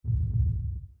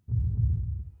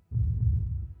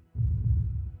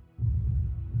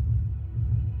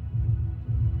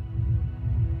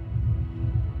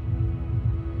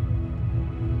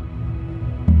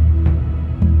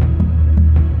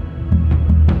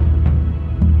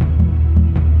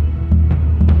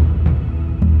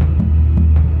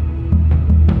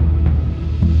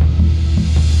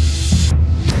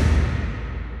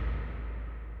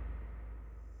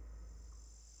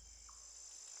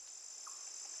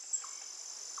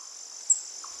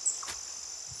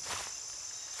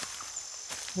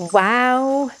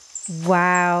Wow,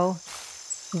 wow,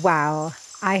 wow.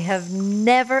 I have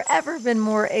never, ever been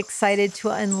more excited to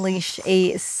unleash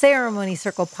a Ceremony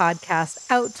Circle podcast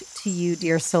out to you,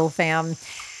 dear Soul Fam.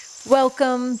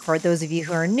 Welcome. For those of you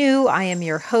who are new, I am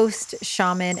your host,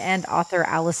 shaman, and author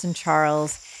Allison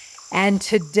Charles. And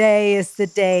today is the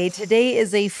day. Today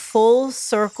is a full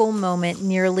circle moment,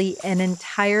 nearly an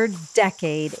entire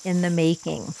decade in the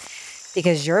making,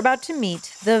 because you're about to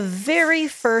meet the very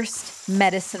first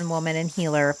medicine woman and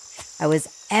healer I was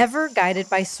ever guided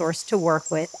by Source to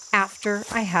work with after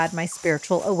I had my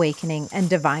spiritual awakening and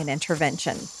divine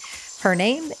intervention. Her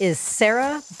name is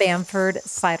Sarah Bamford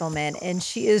Seidelman, and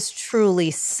she is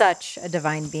truly such a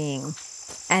divine being.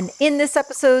 And in this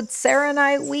episode, Sarah and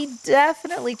I, we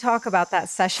definitely talk about that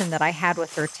session that I had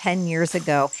with her 10 years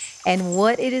ago and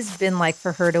what it has been like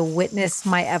for her to witness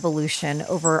my evolution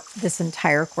over this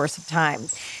entire course of time.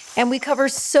 And we cover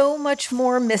so much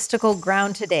more mystical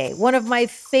ground today. One of my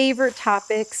favorite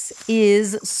topics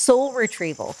is soul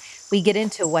retrieval. We get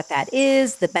into what that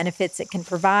is, the benefits it can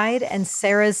provide, and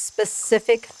Sarah's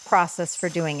specific process for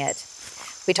doing it.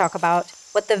 We talk about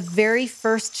what the very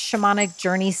first shamanic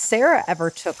journey Sarah ever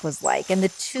took was like, and the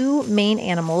two main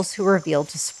animals who were revealed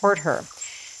to support her.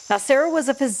 Now, Sarah was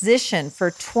a physician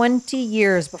for 20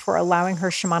 years before allowing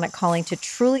her shamanic calling to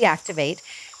truly activate,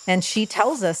 and she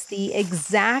tells us the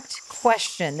exact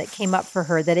question that came up for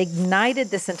her that ignited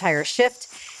this entire shift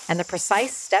and the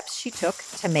precise steps she took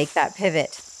to make that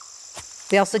pivot.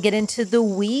 We also get into the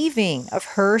weaving of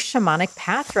her shamanic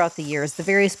path throughout the years, the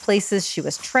various places she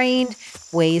was trained,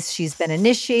 ways she's been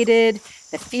initiated,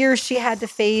 the fears she had to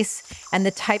face, and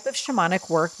the type of shamanic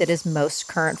work that is most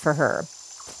current for her.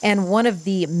 And one of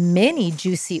the many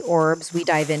juicy orbs we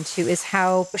dive into is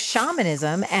how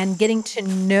shamanism and getting to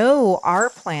know our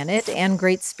planet and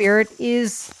Great Spirit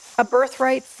is a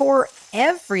birthright for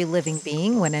every living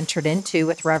being when entered into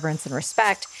with reverence and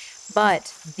respect.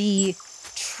 But the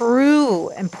true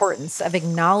importance of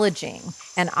acknowledging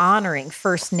and honoring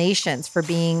First Nations for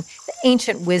being the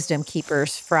ancient wisdom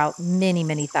keepers throughout many,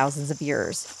 many thousands of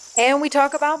years. And we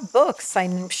talk about books.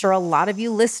 I'm sure a lot of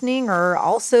you listening are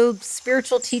also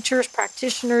spiritual teachers,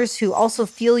 practitioners who also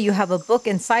feel you have a book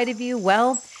inside of you.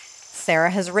 Well,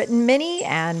 Sarah has written many,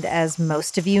 and as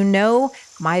most of you know,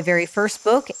 my very first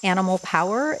book, Animal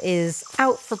Power, is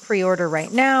out for pre-order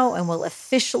right now and will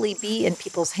officially be in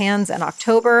people's hands in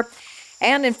October.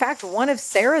 And in fact, one of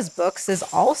Sarah's books is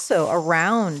also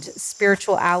around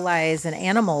spiritual allies and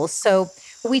animals. So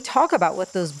we talk about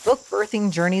what those book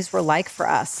birthing journeys were like for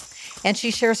us. And she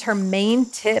shares her main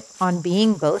tip on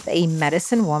being both a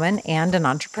medicine woman and an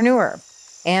entrepreneur.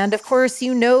 And of course,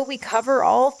 you know, we cover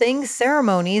all things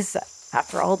ceremonies.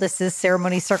 After all, this is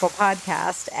Ceremony Circle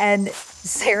podcast. And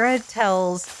Sarah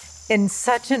tells in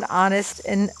such an honest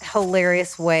and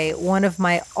hilarious way one of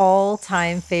my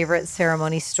all-time favorite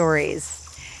ceremony stories.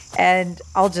 And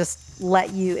I'll just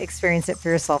let you experience it for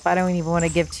yourself. I don't even want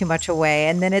to give too much away.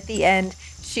 And then at the end,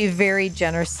 she very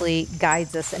generously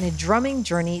guides us in a drumming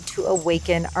journey to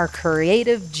awaken our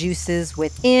creative juices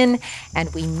within.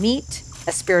 And we meet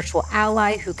a spiritual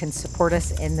ally who can support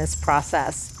us in this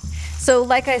process. So,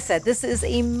 like I said, this is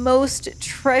a most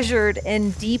treasured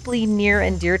and deeply near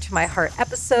and dear to my heart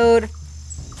episode.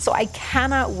 So I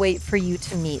cannot wait for you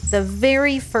to meet the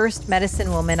very first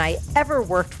medicine woman I ever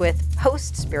worked with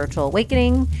post spiritual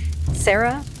awakening,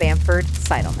 Sarah Bamford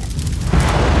Seidelman.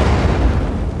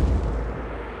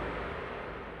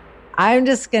 I'm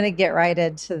just going to get right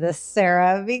into this,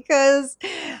 Sarah, because,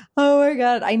 oh my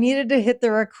God, I needed to hit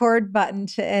the record button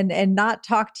and not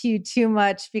talk to you too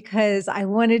much because I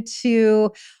wanted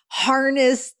to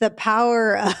harness the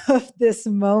power of this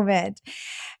moment.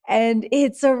 And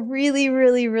it's a really,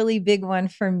 really, really big one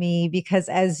for me because,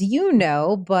 as you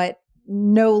know, but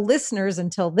no listeners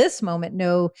until this moment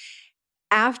know,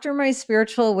 after my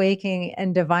spiritual awakening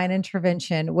and divine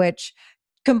intervention, which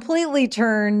completely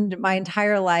turned my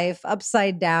entire life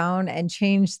upside down and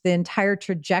changed the entire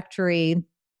trajectory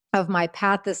of my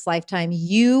path this lifetime,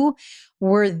 you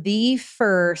were the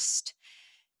first,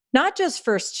 not just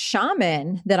first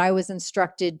shaman that I was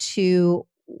instructed to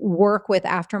work with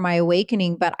after my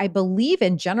awakening, but I believe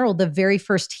in general, the very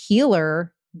first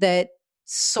healer that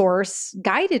Source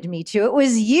guided me to. It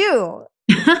was you.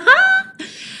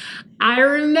 I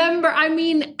remember,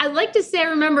 I like to say I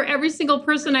remember every single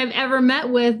person I've ever met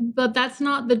with, but that's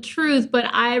not the truth. But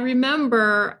I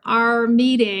remember our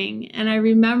meeting and I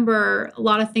remember a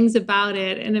lot of things about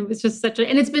it. And it was just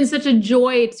and it's been such a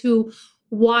joy to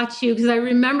watch you because I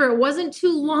remember it wasn't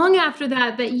too long after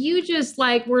that you just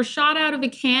like were shot out of a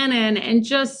cannon and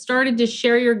just started to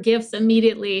share your gifts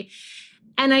immediately.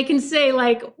 And I can say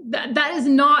like that is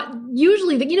not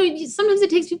usually the, sometimes it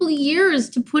takes people years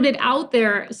to put it out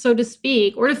there, so to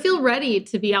speak, or to feel ready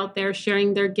to be out there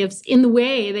sharing their gifts in the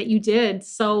way that you did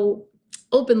so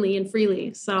openly and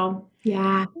freely. So,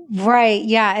 yeah. Right.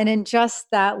 Yeah. And in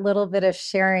just that little bit of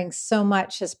sharing, so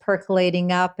much is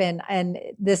percolating up, and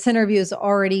this interview is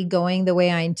already going the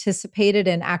way I anticipated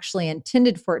and actually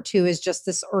intended for it to, is just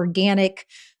this organic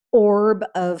orb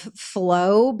of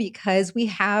flow, because we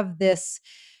have this,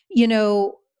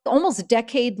 almost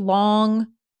decade long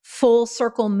full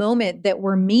circle moment that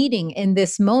we're meeting in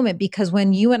this moment. Because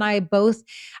when you and I both,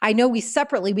 I know we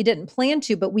didn't plan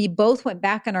to, but we both went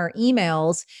back in our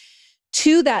emails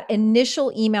to that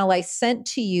initial email I sent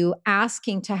to you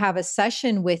asking to have a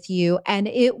session with you. And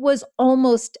it was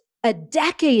almost a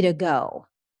decade ago.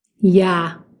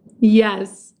 Yeah.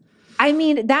 Yes. I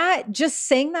mean, that just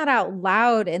saying that out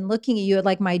loud and looking at you,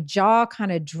 like my jaw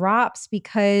kind of drops,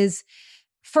 because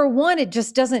for one, it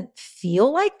just doesn't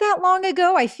feel like that long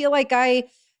ago. I feel like I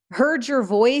heard your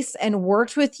voice and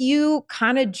worked with you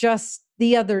kind of just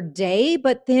the other day.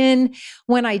 But then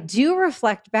when I do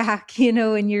reflect back,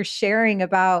 and you're sharing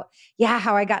about, yeah,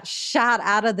 how I got shot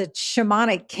out of the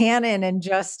shamanic cannon and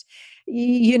just,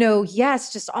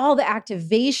 yes, just all the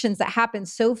activations that happened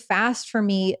so fast for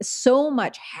me, so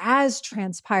much has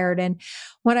transpired. And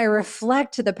when I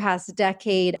reflect to the past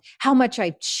decade, how much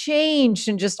I've changed,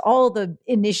 and just all the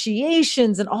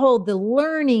initiations and all the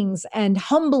learnings and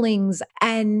humblings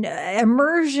and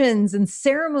immersions and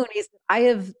ceremonies that I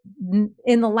have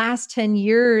in the last 10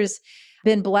 years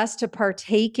been blessed to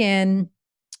partake in,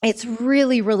 it's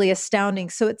really, really astounding.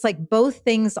 So it's like both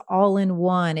things all in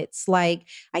one. It's like,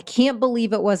 I can't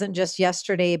believe it wasn't just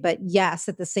yesterday, but yes,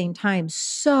 at the same time,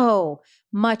 so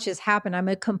much has happened. I'm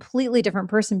a completely different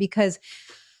person, because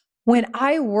when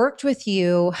I worked with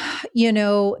you,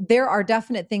 there are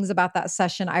definite things about that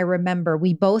session I remember.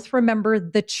 We both remember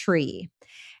the tree.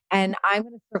 And I'm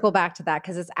going to circle back to that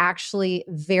because it's actually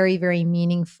very, very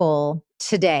meaningful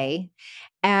today.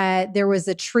 There was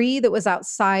a tree that was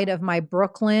outside of my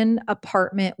Brooklyn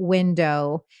apartment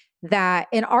window that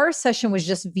in our session was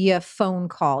just via phone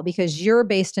call, because you're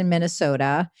based in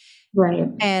Minnesota. Right.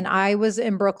 And I was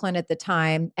in Brooklyn at the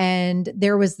time. And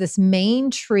there was this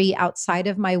main tree outside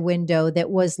of my window that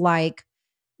was like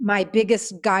my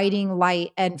biggest guiding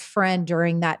light and friend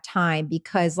during that time.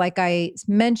 Because, like I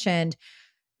mentioned,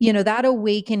 that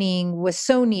awakening was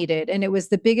so needed, and it was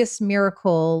the biggest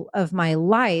miracle of my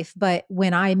life. But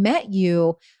when I met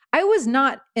you, I was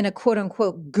not in a quote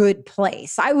unquote good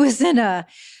place. I was in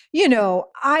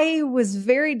I was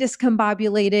very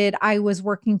discombobulated. I was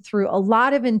working through a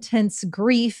lot of intense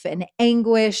grief and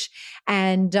anguish,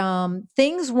 and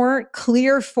things weren't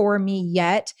clear for me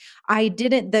yet.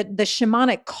 The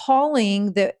shamanic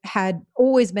calling that had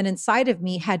always been inside of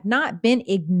me had not been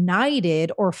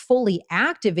ignited or fully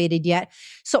activated yet.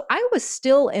 So I was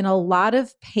still in a lot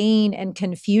of pain and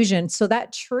confusion. So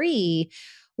that tree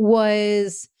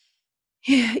was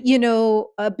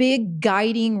a big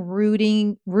guiding,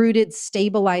 rooted,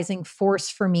 stabilizing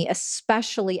force for me,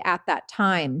 especially at that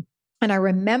time. And I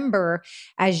remember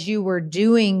as you were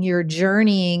doing your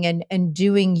journeying and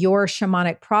doing your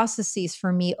shamanic processes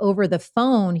for me over the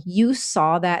phone, you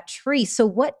saw that tree. So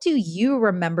what do you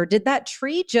remember? Did that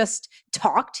tree just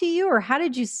talk to you, or how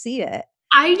did you see it?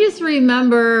 I just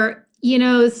remember,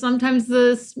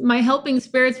 sometimes my helping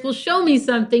spirits will show me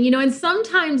something, and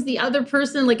sometimes the other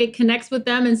person, like it connects with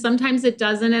them and sometimes it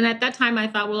doesn't. And at that time I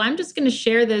thought, well, I'm just going to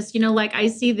share this, like I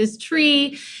see this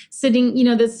tree sitting,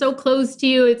 that's so close to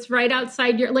you. It's right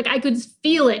outside like I could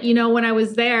feel it, when I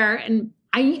was there. And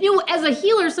I, as a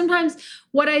healer, sometimes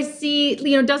what I see,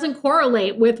 doesn't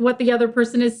correlate with what the other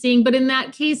person is seeing. But in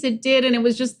that case, it did. And it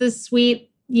was just this sweet,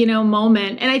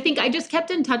 moment. And I think I just kept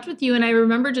in touch with you. And I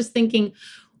remember just thinking,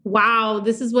 wow,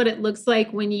 this is what it looks like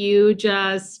when you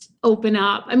just open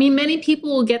up. I mean, many people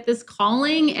will get this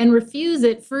calling and refuse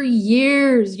it for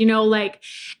years,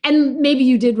 and maybe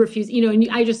you did refuse, and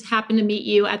I just happened to meet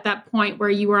you at that point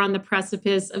where you were on the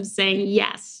precipice of saying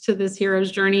yes to this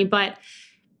hero's journey. But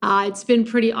it's been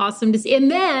pretty awesome to see.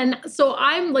 And then, so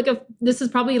I'm like, this is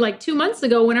probably like 2 months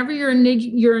ago, whenever your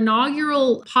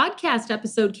inaugural podcast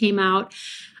episode came out,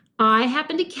 I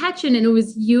happened to catch it, and it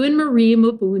was you and Marie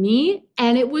Mabuni.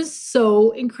 And it was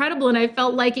so incredible. And I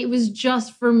felt like it was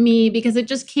just for me because it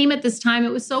just came at this time.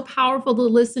 It was so powerful to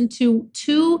listen to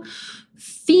two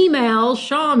female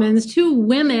shamans, two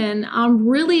women,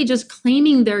 really just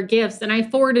claiming their gifts. And I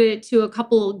forwarded it to a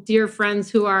couple dear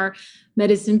friends who are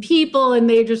medicine people, and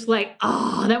they just like,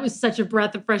 oh, that was such a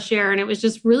breath of fresh air. And it was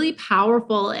just really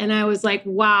powerful. And I was like,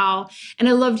 wow. And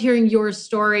I loved hearing your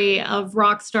story of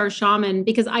Rockstar Shaman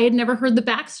because I had never heard the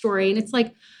backstory. And it's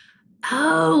like,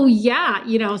 oh yeah,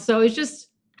 so it's just,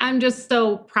 I'm just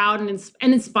so proud and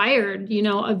inspired,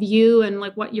 of you and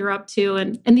like what you're up to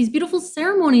and these beautiful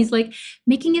ceremonies, like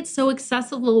making it so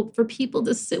accessible for people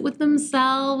to sit with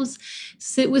themselves,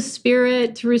 sit with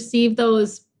spirit, to receive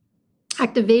those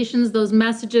activations, those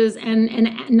messages,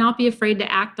 and not be afraid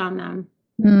to act on them.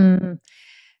 Mm.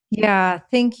 Yeah,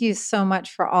 thank you so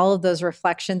much for all of those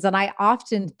reflections. And I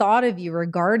often thought of you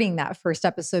regarding that first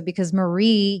episode because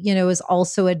Marie, is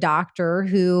also a doctor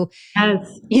who,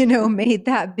 Yes. Made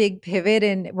that big pivot.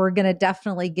 And we're going to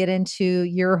definitely get into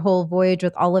your whole voyage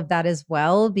with all of that as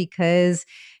well, because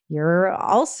you're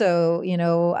also,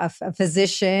 a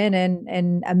physician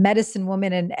and a medicine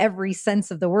woman in every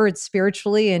sense of the word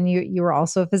spiritually. And you were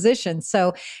also a physician.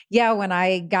 So yeah, when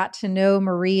I got to know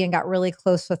Marie and got really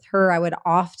close with her, I would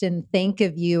often think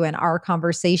of you and our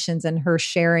conversations and her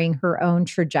sharing her own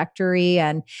trajectory.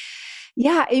 And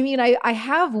yeah, I mean, I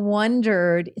have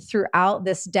wondered throughout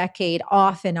this decade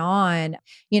off and on,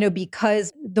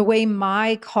 because the way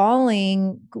my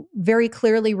calling very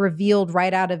clearly revealed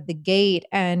right out of the gate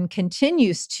and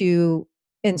continues to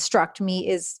instruct me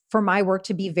is for my work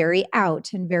to be very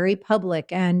out and very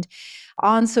public and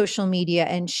on social media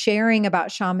and sharing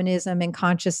about shamanism and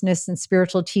consciousness and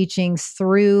spiritual teachings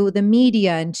through the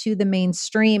media and to the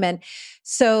mainstream. And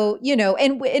so,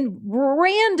 and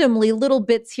randomly little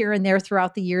bits here and there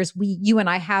throughout the years, you and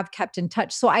I have kept in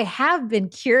touch. So I have been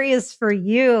curious for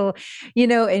you,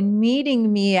 and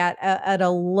meeting me at a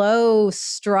low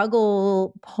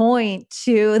struggle point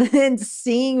to then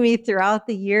seeing me throughout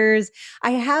the years.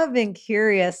 I have been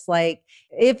curious, like,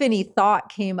 if any thought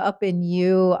came up in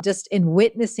you just in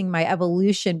witnessing my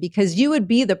evolution, because you would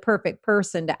be the perfect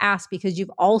person to ask because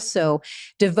you've also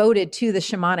devoted to the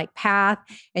shamanic path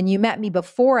and you met me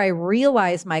before I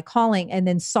realized my calling and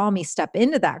then saw me step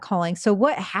into that calling. So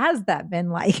what has that been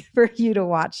like for you to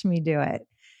watch me do it?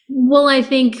 Well, I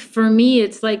think for me,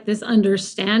 it's like this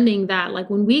understanding that like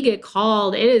when we get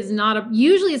called,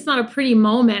 usually it's not a pretty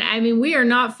moment. I mean, we are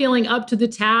not feeling up to the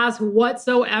task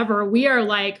whatsoever. We are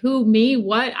like, who, me,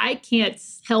 what? I can't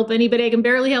help anybody. I can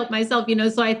barely help myself,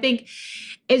 So I think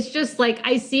it's just like,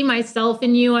 I see myself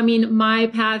in you. I mean, my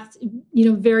path,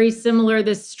 very similar,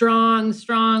 this strong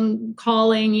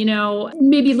calling,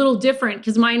 maybe a little different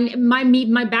because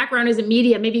my background isn't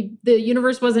media. Maybe the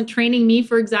universe wasn't training me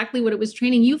for exactly what it was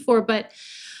training you for, but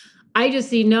I just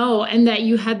see no, and that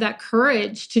you had that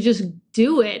courage to just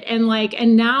do it. And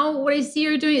now what I see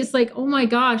you're doing is like, oh my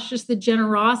gosh, just the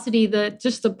generosity,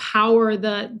 just the power,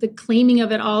 the claiming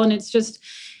of it all. And it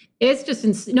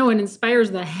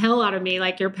inspires the hell out of me,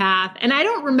 like your path. And I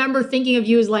don't remember thinking of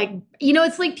you as like,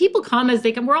 it's like people come as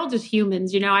they come. We're all just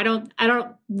humans, I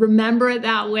don't remember it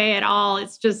that way at all.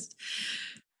 It's just,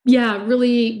 yeah,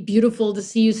 really beautiful to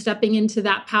see you stepping into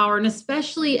that power. And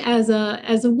especially as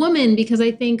a woman, because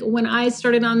I think when I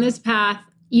started on this path,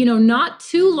 not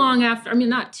too long after,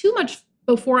 not too much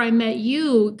before I met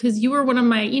you, because you were one of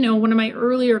my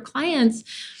earlier clients.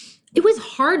 It was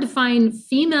hard to find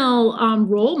female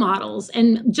role models.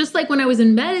 And just like when I was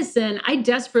in medicine, I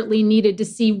desperately needed to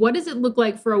see what does it look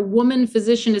like for a woman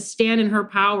physician to stand in her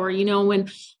power, when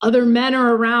other men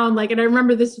are around. Like, and I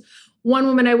remember this one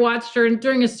woman, I watched her, and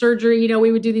during a surgery,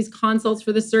 we would do these consults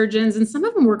for the surgeons, and some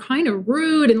of them were kind of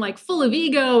rude and like full of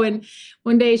ego. And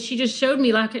one day she just showed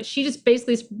me, like, she just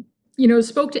basically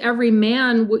spoke to every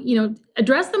man,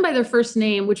 addressed them by their first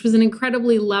name, which was an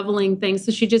incredibly leveling thing.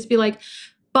 So she'd just be like,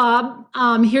 Bob,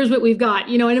 here's what we've got,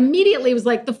 and immediately it was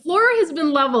like the floor has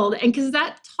been leveled. And because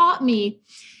that taught me.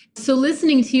 So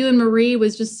listening to you and Marie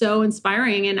was just so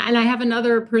inspiring. And I have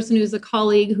another person who's a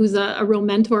colleague, who's a real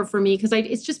mentor for me, because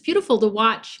it's just beautiful to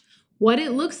watch what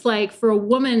it looks like for a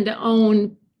woman to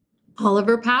own all of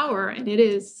her power. And it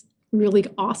is really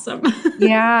awesome.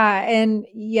 Yeah. And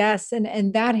yes.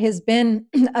 And that has been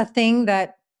a thing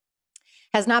that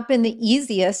has not been the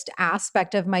easiest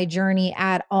aspect of my journey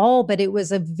at all, but it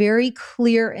was a very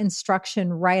clear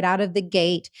instruction right out of the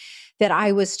gate that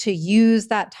I was to use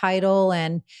that title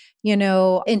and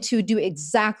to do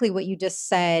exactly what you just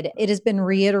said. It has been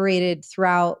reiterated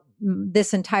throughout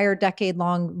this entire decade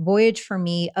long voyage for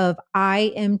me of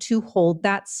I am to hold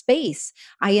that space.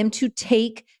 I am to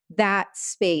take that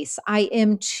space. I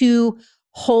am to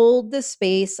hold the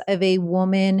space of a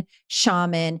woman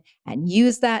shaman and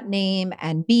use that name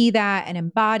and be that and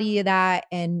embody that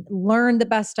and learn the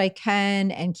best I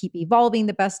can and keep evolving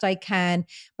the best I can.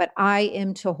 But I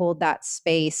am to hold that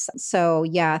space. So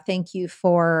yeah, thank you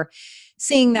for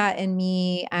seeing that in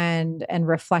me and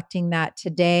reflecting that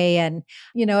today. And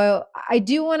I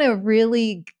do want to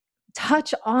really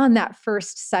touch on that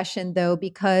first session though,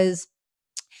 because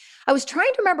I was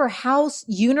trying to remember how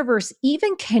universe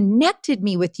even connected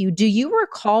me with you. Do you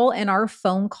recall in our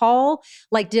phone call,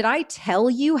 like, did I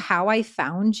tell you how I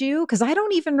found you? Because I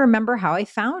don't even remember how I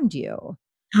found you.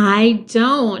 I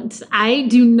don't. I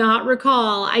do not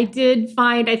recall. I did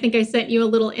find, I think I sent you a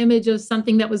little image of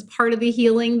something that was part of the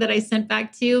healing that I sent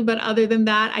back to you. But other than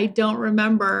that, I don't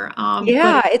remember.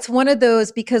 Yeah, it's one of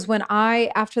those because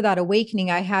after that awakening,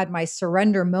 I had my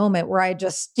surrender moment where I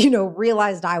just,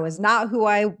 realized I was not who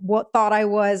I thought I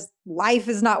was. Life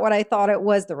is not what I thought it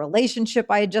was. The relationship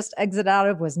I had just exited out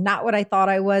of was not what I thought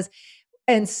I was.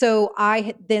 And so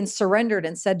I then surrendered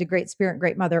and said to Great Spirit,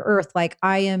 Great Mother Earth, like,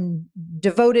 I am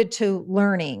devoted to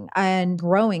learning and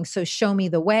growing. So show me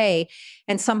the way.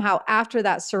 And somehow after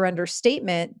that surrender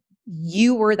statement,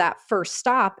 you were that first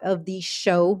stop of the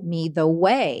show me the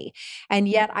way. And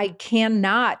yet I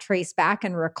cannot trace back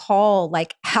and recall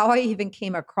like how I even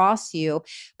came across you,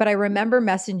 but I remember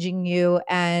messaging you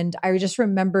and I just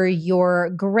remember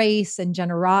your grace and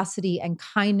generosity and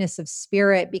kindness of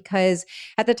spirit, because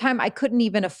at the time I couldn't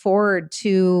even afford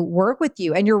to work with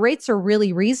you and your rates are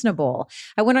really reasonable.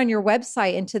 I went on your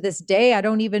website and to this day, I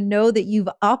don't even know that you've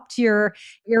upped your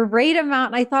rate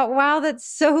amount. And I thought, wow, that's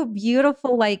so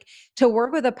beautiful. Like, to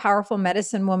work with a powerful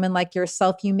medicine woman like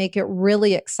yourself, you make it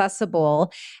really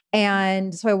accessible.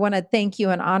 And so I want to thank you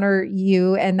and honor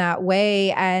you in that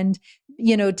way. And,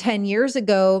 10 years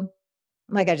ago,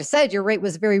 like I just said, your rate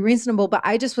was very reasonable, but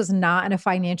I just was not in a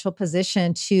financial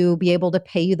position to be able to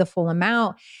pay you the full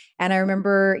amount. And I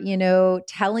remember,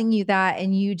 telling you that,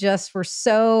 and you just were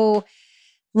so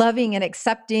loving and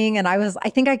accepting. And I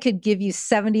think I could give you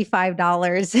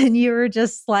 $75 and you were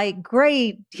just like,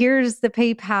 great, here's the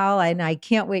PayPal. And I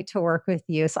can't wait to work with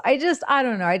you. So I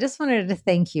don't know. I just wanted to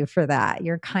thank you for that,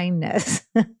 your kindness.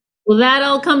 Well, that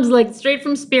all comes like straight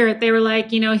from spirit. They were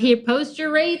like, here, post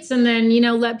your rates and then,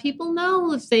 let people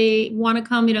know if they want to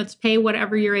come, to pay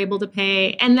whatever you're able to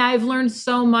pay. And I've learned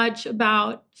so much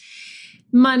about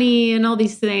money and all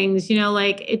these things,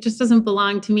 like it just doesn't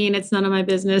belong to me and it's none of my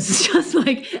business. It's just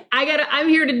like, I'm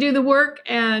here to do the work.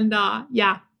 And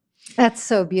yeah. That's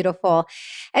so beautiful.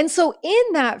 And so in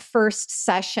that first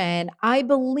session, I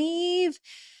believe,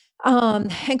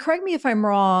 and correct me if I'm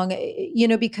wrong,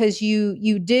 because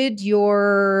you did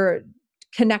your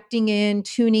connecting in,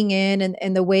 tuning in,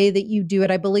 and the way that you do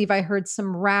it, I believe I heard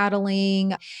some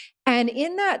rattling. And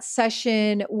in that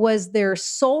session, was there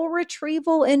soul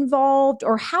retrieval involved?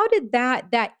 Or how did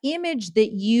that image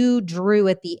that you drew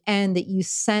at the end that you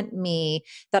sent me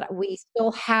that we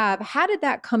still have, how did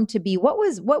that come to be? What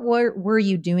were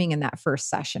you doing in that first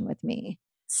session with me?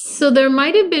 So there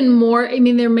might have been more. I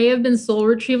mean, there may have been soul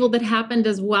retrieval that happened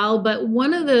as well. But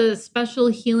one of the special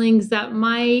healings that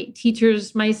my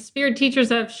spirit teachers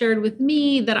have shared with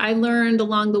me that I learned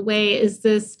along the way is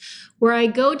this, where I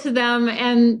go to them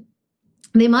and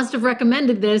they must have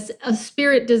recommended this, a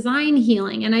spirit design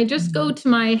healing. And I just go to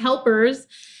my helpers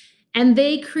and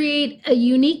they create a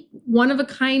unique,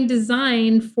 one-of-a-kind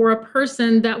design for a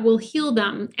person that will heal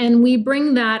them. And I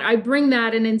bring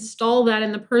that and install that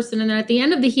in the person. And then at the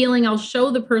end of the healing, I'll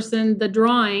show the person the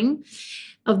drawing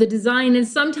of the design. And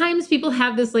sometimes people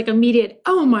have this like immediate,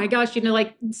 oh my gosh,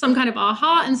 like some kind of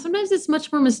aha. And sometimes it's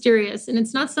much more mysterious and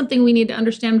it's not something we need to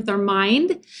understand with our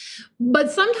mind.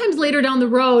 But sometimes later down the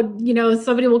road,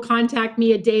 somebody will contact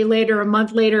me a day later, a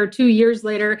month later, 2 years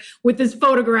later with this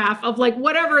photograph of like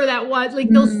whatever that was. Like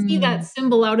they'll see that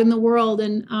symbol out in the world.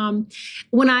 And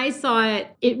when I saw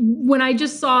when I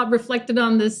just saw it reflected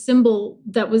on the symbol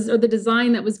or the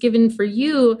design that was given for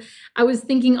you, I was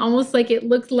thinking almost like it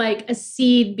looked like a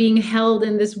seed being held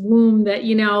in this womb that,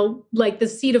 like the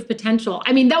seed of potential.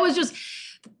 I mean, that was just,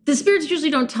 the spirits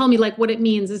usually don't tell me like what it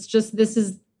means. It's just, this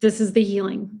is the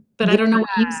healing. But I don't know what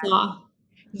you saw.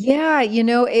 Yeah,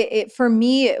 it for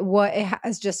me, what it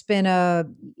has just been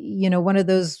one of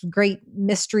those great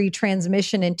mystery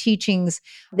transmission and teachings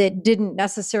that didn't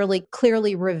necessarily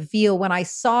clearly reveal. When I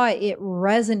saw it, it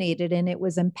resonated and it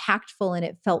was impactful and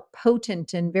it felt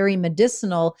potent and very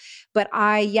medicinal. But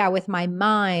with my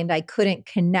mind, I couldn't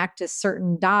connect a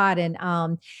certain dot. And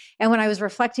when I was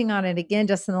reflecting on it again,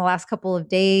 just in the last couple of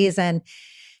days, and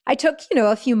I took,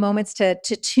 a few moments to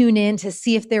tune in to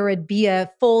see if there would be a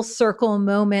full circle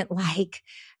moment, like,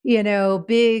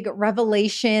 big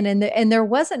revelation. And there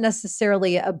wasn't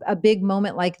necessarily a big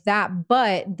moment like that,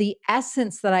 but the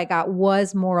essence that I got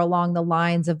was more along the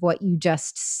lines of what you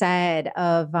just said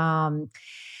of,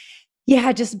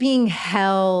 yeah, just being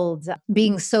held,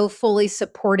 being so fully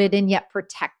supported and yet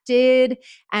protected.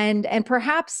 And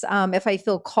perhaps if I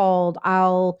feel called,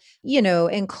 I'll,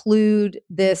 include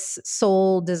this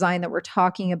soul design that we're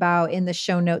talking about in the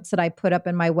show notes that I put up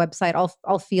in my website.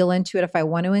 I'll feel into it if I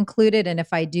want to include it. And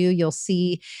if I do, you'll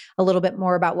see a little bit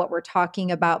more about what we're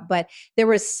talking about. But there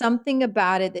was something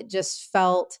about it that just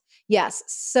felt, yes,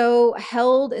 so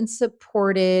held and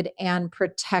supported and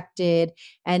protected.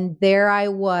 And there I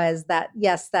was,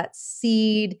 that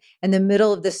seed in the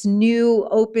middle of this new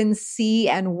open sea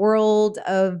and world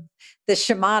of the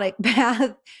shamanic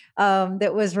path,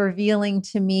 that was revealing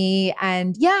to me.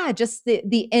 And yeah, just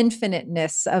the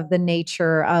infiniteness of the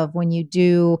nature of when you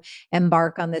do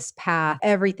embark on this path,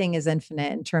 everything is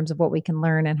infinite in terms of what we can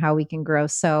learn and how we can grow.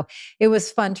 So it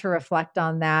was fun to reflect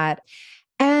on that.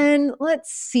 And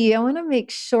let's see, I want to make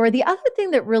sure. The other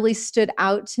thing that really stood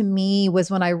out to me was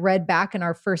when I read back in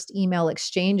our first email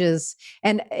exchanges,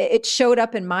 and it showed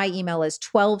up in my email as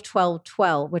 12, 12,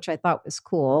 12, which I thought was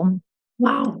cool.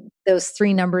 Wow. Those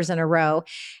three numbers in a row.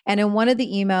 And in one of the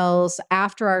emails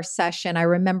after our session, I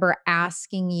remember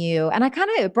asking you, and I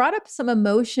kind of brought up some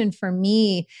emotion for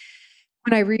me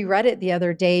when I reread it the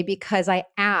other day, because I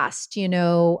asked,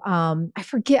 I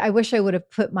forget, I wish I would have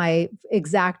put my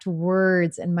exact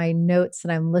words in my notes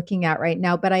that I'm looking at right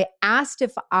now, but I asked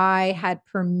if I had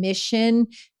permission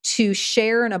to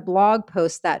share in a blog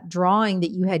post that drawing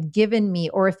that you had given me,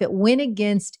 or if it went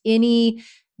against any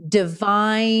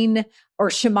divine or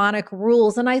shamanic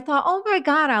rules. And I thought, oh my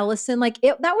God, Allison,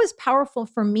 that was powerful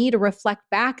for me to reflect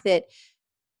back that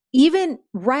even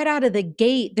right out of the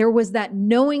gate, there was that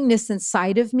knowingness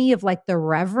inside of me of like the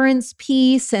reverence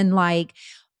piece and like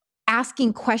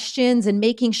asking questions and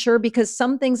making sure, because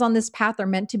some things on this path are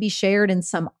meant to be shared and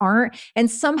some aren't. And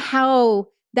somehow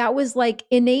that was like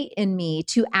innate in me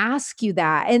to ask you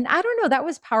that. And I don't know, that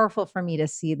was powerful for me to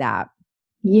see that.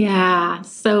 Yeah,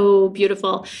 so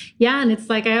beautiful. Yeah, and it's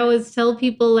like I always tell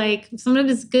people, like,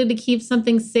 sometimes it's good to keep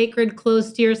something sacred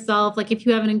close to yourself. Like if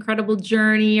you have an incredible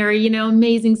journey or,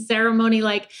 amazing ceremony,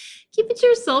 like keep it to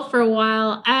yourself for a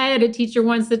while. I had a teacher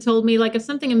once that told me, like, if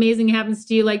something amazing happens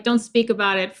to you, like don't speak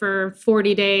about it for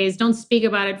 40 days, don't speak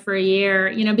about it for a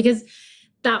year, because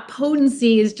that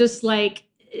potency is just like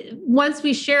once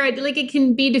we share it, like it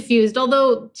can be diffused.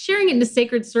 Although sharing it in a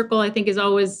sacred circle, I think is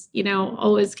always,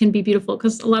 always can be beautiful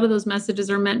because a lot of those messages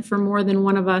are meant for more than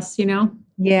one of us. Yeah.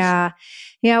 Yeah.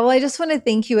 Well, I just want to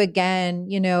thank you again.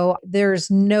 There's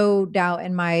no doubt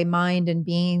in my mind and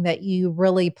being that you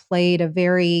really played a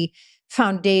very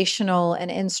foundational and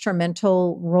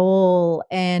instrumental role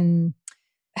in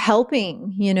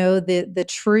helping, the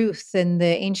truth and the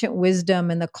ancient wisdom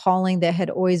and the calling that had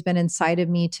always been inside of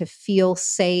me to feel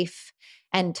safe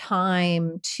and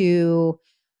time to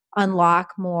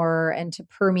unlock more and to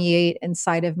permeate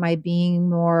inside of my being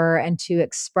more and to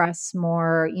express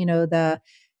more, the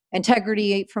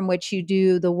integrity from which you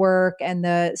do the work and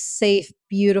the safe,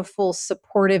 beautiful,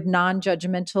 supportive,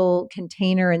 non-judgmental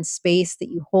container and space that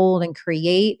you hold and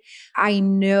create. I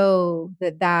know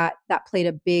that played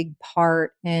a big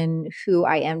part in who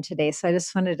I am today. So I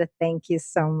just wanted to thank you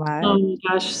so Oh much. my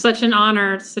gosh, such an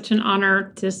honor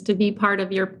just to be part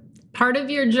of your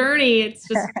journey. It's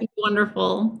just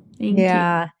wonderful. Thank you.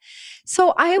 Yeah.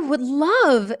 So I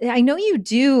know you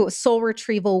do soul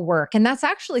retrieval work, and that's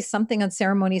actually something on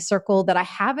Ceremony Circle that I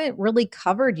haven't really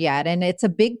covered yet. And it's a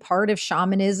big part of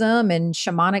shamanism and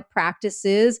shamanic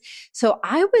practices. So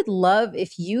I would love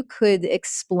if you could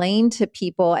explain to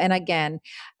people. And again,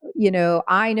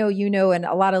 I know, and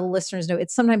a lot of the listeners know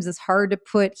it's hard to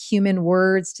put human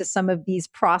words to some of these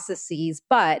processes,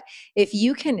 but if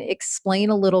you can explain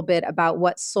a little bit about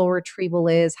what soul retrieval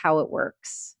is, how it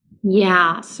works.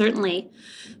 Yeah, certainly.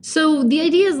 So the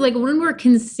idea is like when we're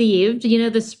conceived,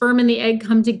 the sperm and the egg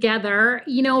come together,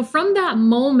 from that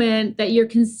moment that you're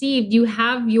conceived, you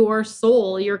have your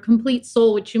soul, your complete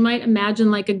soul, which you might imagine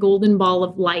like a golden ball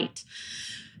of light.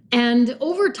 And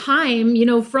over time,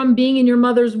 from being in your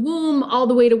mother's womb all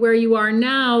the way to where you are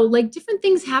now, like different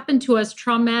things happen to us,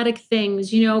 traumatic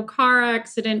things, car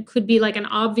accident could be like an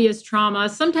obvious trauma,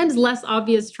 sometimes less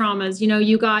obvious traumas.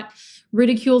 You got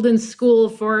ridiculed in school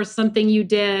for something you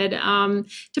did.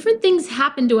 Different things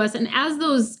happen to us. And as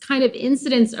those kind of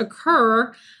incidents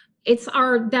occur, it's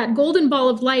that golden ball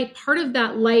of light, part of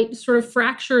that light sort of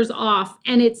fractures off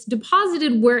and it's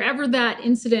deposited wherever that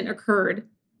incident occurred.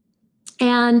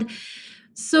 And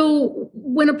so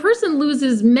when a person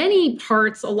loses many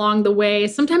parts along the way,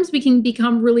 sometimes we can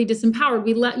become really disempowered.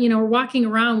 We're walking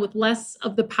around with less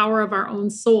of the power of our own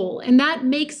soul. And that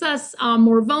makes us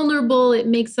more vulnerable. It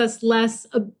makes us less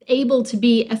able to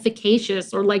be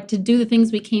efficacious or like to do the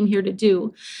things we came here to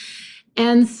do.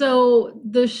 And so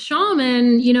the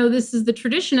shaman, this is the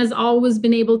tradition, has always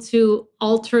been able to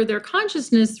alter their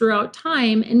consciousness throughout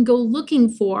time and go looking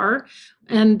for,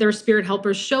 and their spirit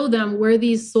helpers show them where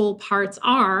these soul parts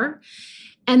are,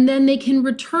 and then they can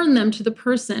return them to the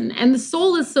person. And the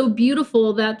soul is so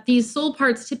beautiful that these soul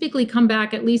parts typically come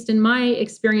back, at least in my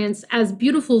experience, as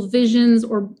beautiful visions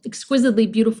or exquisitely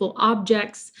beautiful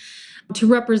objects to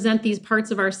represent these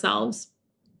parts of ourselves.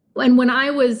 And when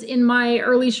I was in my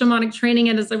early shamanic training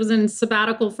and as I was in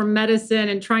sabbatical from medicine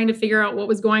and trying to figure out what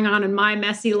was going on in my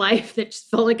messy life that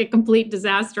just felt like a complete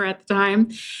disaster at the time,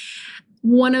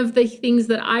 one of the things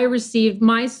that I received,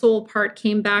 my soul part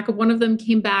came back. One of them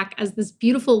came back as this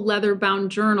beautiful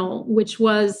leather-bound journal, which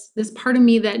was this part of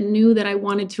me that knew that I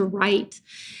wanted to write.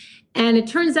 And it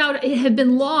turns out it had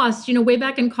been lost. Way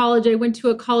back in college, I went to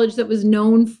a college that was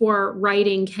known for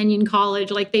writing, Kenyon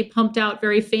College. Like they pumped out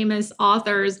very famous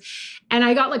authors. And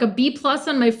I got like a B+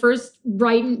 on my first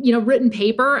written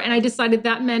paper. And I decided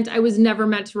that meant I was never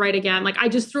meant to write again. Like I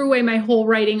just threw away my whole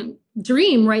writing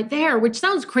dream right there, which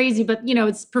sounds crazy, but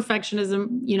it's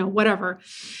perfectionism, whatever.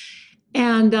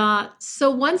 And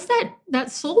so once that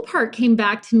soul part came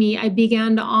back to me, I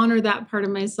began to honor that part of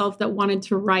myself that wanted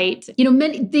to write.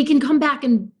 They can come back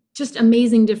in just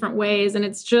amazing different ways. And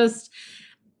it's just,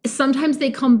 sometimes they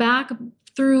come back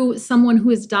through someone who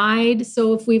has died.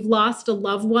 So if we've lost a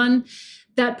loved one,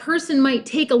 that person might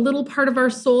take a little part of our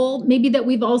soul, maybe that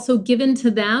we've also given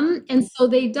to them. And so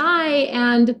they die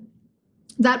and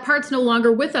that part's no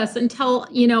longer with us until,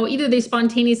 either they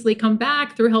spontaneously come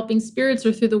back through helping spirits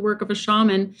or through the work of a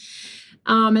shaman.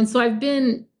 And so I've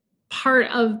been part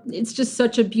of, it's just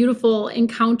such a beautiful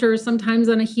encounter. Sometimes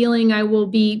on a healing, I will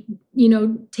be,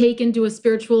 taken to a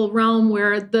spiritual realm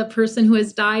where the person who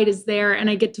has died is there. And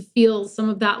I get to feel some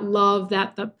of that love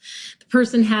that the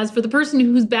person has for the person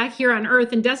who's back here on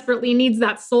earth and desperately needs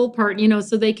that soul part,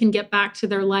 so they can get back to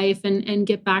their life and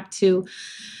get back to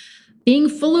being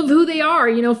full of who they are,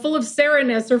 full of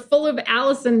Sarah-ness or full of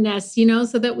Allison-ness,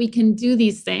 so that we can do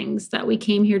these things that we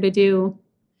came here to do.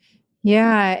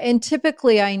 Yeah. And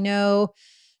typically I know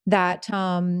that,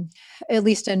 at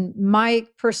least in my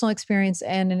personal experience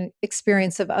and an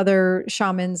experience of other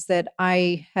shamans that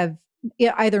I have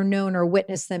either known or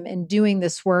witnessed them in doing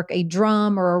this work, a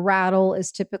drum or a rattle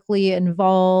is typically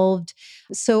involved.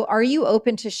 So are you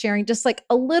open to sharing just like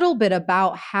a little bit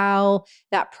about how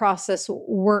that process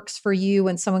works for you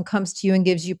when someone comes to you and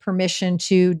gives you permission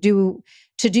to do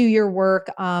your work,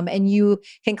 and you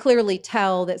can clearly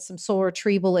tell that some soul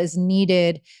retrieval is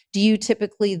needed? Do you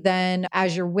typically then,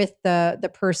 as you're with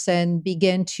the person, do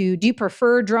you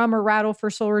prefer drum or rattle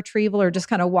for soul retrieval, or just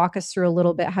kind of walk us through a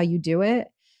little bit how you do it?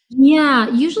 Yeah,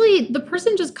 usually the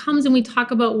person just comes and we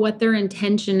talk about what their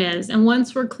intention is. And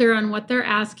once we're clear on what they're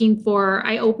asking for,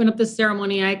 I open up the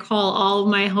ceremony. I call all of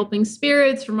my helping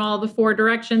spirits from all the 4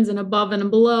 directions and above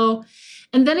and below.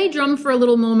 And then I drum for a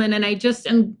little moment and I just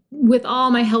am with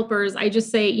all my helpers. I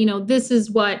just say, this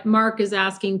is what Mark is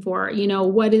asking for.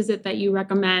 What is it that you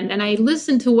recommend? And I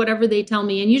listen to whatever they tell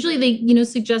me. And usually they,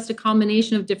 suggest a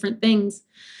combination of different things.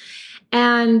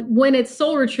 And when it's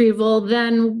soul retrieval,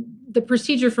 then the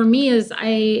procedure for me is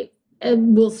I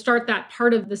will start that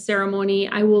part of the ceremony.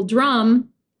 I will drum.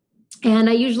 And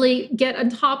I usually get on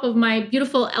top of my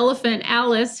beautiful elephant,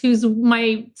 Alice, who's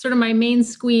my main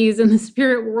squeeze in the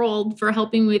spirit world for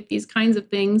helping with these kinds of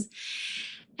things.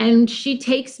 And she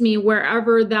takes me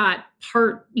wherever that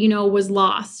part, was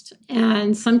lost.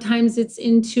 And sometimes it's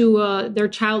into their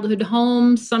childhood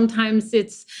home. Sometimes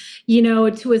it's,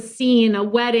 to a scene, a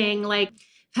wedding. Like,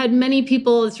 had many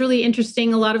people, it's really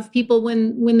interesting. A lot of people,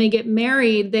 when they get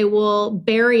married, they will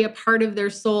bury a part of their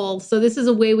soul. So this is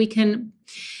a way we can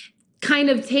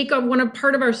kind of take one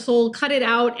part of our soul, cut it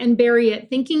out and bury it,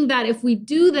 thinking that if we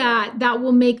do that, that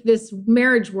will make this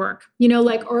marriage work,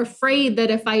 like, or afraid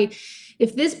that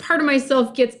if this part of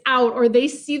myself gets out or they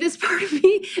see this part of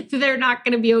me, they're not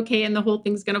going to be okay and the whole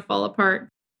thing's going to fall apart.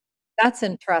 That's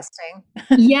interesting.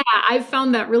 Yeah, I've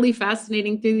found that really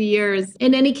fascinating through the years.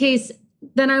 In any case,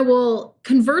 then I will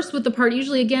converse with the part.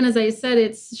 Usually, again, as I said,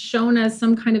 it's shown as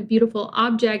some kind of beautiful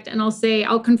object. And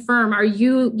I'll confirm, are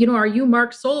you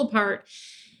Mark's soul part?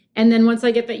 And then once I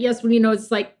get that, yes,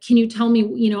 it's like, can you tell me,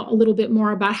 a little bit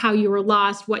more about how you were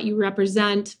lost, what you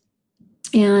represent?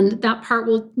 And that part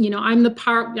will, I'm the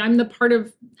part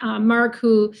of Mark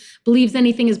who believes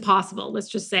anything is possible, let's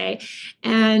just say.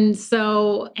 And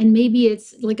maybe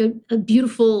it's like a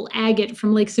beautiful agate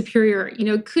from Lake Superior,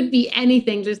 it could be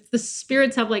anything. Just the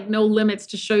spirits have like no limits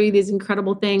to show you these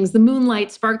incredible things. The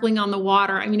moonlight sparkling on the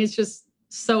water. I mean, it's just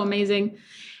so amazing.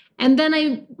 And then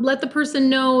I let the person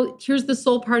know, here's the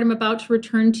soul part I'm about to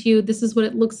return to you. This is what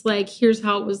it looks like. Here's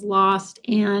how it was lost.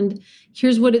 And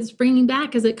here's what it's bringing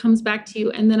back as it comes back to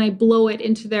you. And then I blow it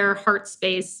into their heart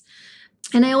space.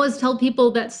 And I always tell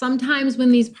people that sometimes when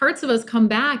these parts of us come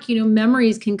back,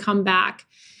 memories can come back.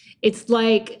 It's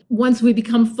like once we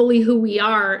become fully who we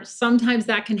are, sometimes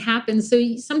that can happen.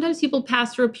 So sometimes people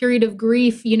pass through a period of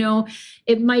grief.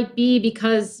 It might be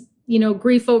because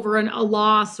grief over a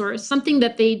loss or something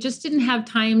that they just didn't have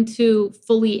time to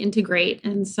fully integrate.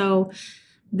 And so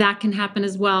that can happen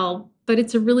as well. But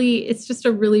it's just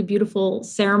a really beautiful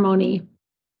ceremony.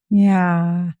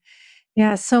 Yeah.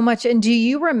 Yeah, so much. And do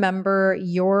you remember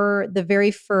the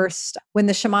very first, when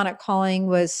the shamanic calling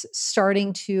was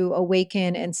starting to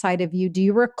awaken inside of you, do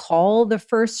you recall the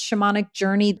first shamanic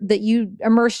journey that you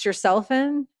immersed yourself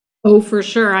in? Oh, for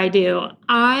sure. I do.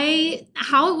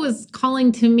 How it was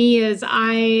calling to me is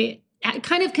I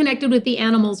kind of connected with the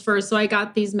animals first. So I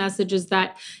got these messages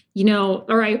that,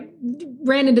 or I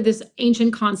ran into this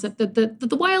ancient concept that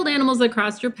the wild animals that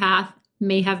crossed your path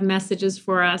may have messages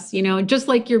for us, just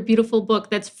like your beautiful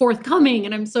book that's forthcoming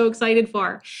and I'm so excited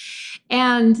for.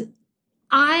 And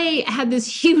I had this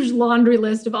huge laundry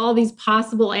list of all these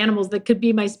possible animals that could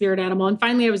be my spirit animal. And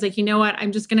finally, I was like, you know what?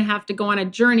 I'm just going to have to go on a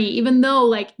journey, even though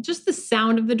like just the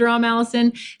sound of the drum,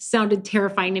 Allison, sounded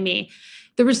terrifying to me.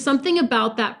 There was something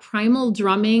about that primal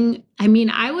drumming. I mean,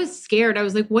 I was scared. I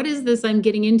was like, what is this I'm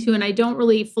getting into? And I don't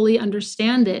really fully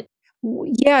understand it.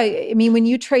 Yeah. I mean, when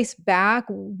you trace back,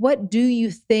 what do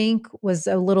you think was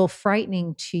a little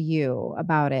frightening to you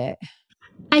about it?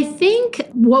 I think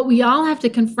what we all have to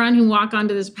confront who walk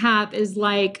onto this path is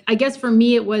like, I guess for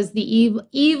me, it was the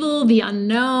evil, the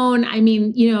unknown. I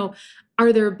mean,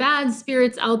 are there bad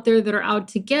spirits out there that are out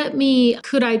to get me?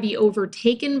 Could I be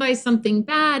overtaken by something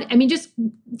bad? I mean, just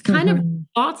kind of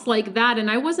thoughts like that. And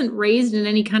I wasn't raised in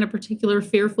any kind of particular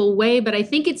fearful way, but I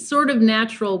think it's sort of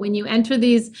natural when you enter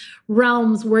these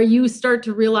realms where you start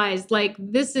to realize like,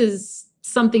 this is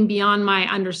something beyond my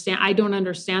understand. I don't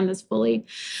understand this fully.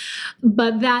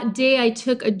 But that day I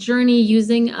took a journey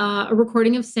using a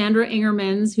recording of Sandra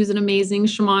Ingermans, who's an amazing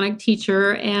shamanic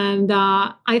teacher. And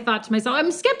I thought to myself, I'm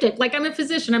a skeptic. Like I'm a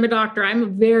physician, I'm a doctor.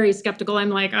 I'm very skeptical.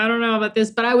 I'm like, I don't know about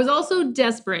this, but I was also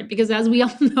desperate because as we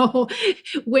all know,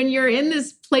 when you're in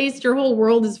this place, your whole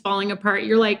world is falling apart.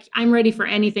 You're like, I'm ready for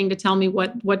anything to tell me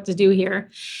what to do here.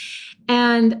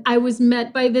 And I was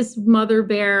met by this mother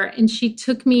bear and she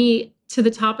took me to the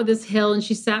top of this hill and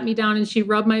she sat me down and she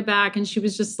rubbed my back and she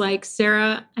was just like,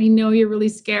 Sarah, I know you're really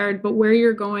scared, but where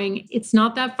you're going, it's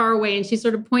not that far away. And she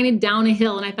sort of pointed down a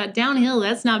hill and I thought, downhill,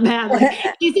 that's not bad. Like,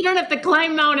 you don't have to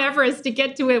climb Mount Everest to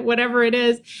get to it, whatever it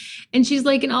is. And she's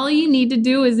like, and all you need to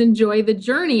do is enjoy the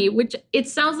journey, which it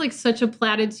sounds like such a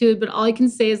platitude, but all I can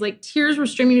say is like tears were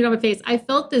streaming down my face. I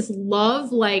felt this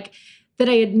love, like that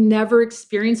I had never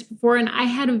experienced before. And I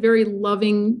had a very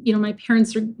loving, my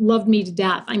parents loved me to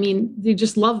death. I mean, they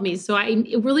just loved me. So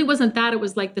it really wasn't that. It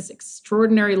was like this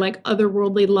extraordinary, like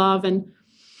otherworldly love. And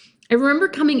I remember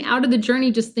coming out of the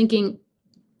journey just thinking,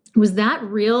 was that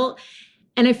real?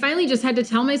 And I finally just had to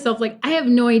tell myself, like, I have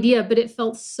no idea, but it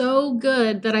felt so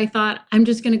good that I thought, I'm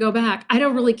just going to go back. I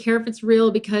don't really care if it's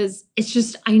real because it's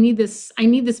just, I need this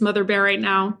mother bear right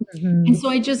now. Mm-hmm. And so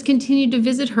I just continued to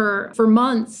visit her for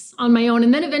months on my own.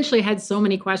 And then eventually I had so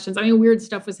many questions. I mean, weird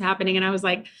stuff was happening. And I was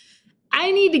like,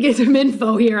 I need to get some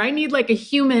info here. I need like a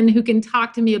human who can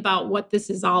talk to me about what this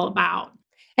is all about.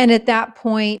 And at that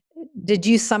point, did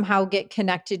you somehow get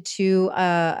connected to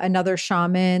another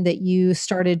shaman that you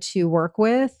started to work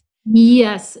with?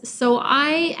 Yes. So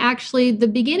the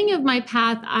beginning of my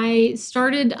path, I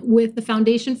started with the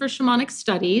Foundation for Shamanic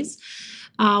Studies,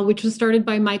 which was started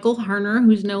by Michael Harner,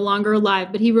 who's no longer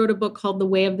alive, but he wrote a book called The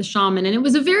Way of the Shaman. And it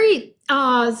was a very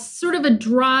sort of a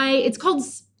dry, it's called,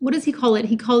 what does he call it?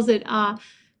 He calls it, I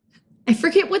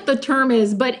forget what the term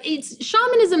is, but it's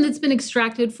shamanism that's been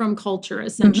extracted from culture,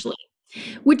 essentially,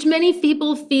 which many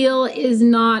people feel is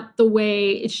not the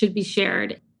way it should be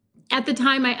shared. At the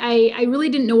time, I really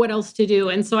didn't know what else to do.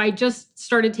 And so I just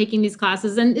started taking these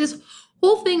classes. And this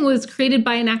whole thing was created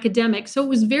by an academic. So it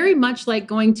was very much like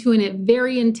going to a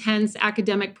very intense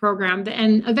academic program.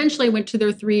 And eventually I went to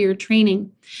their 3-year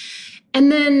training.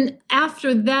 And then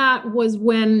after that was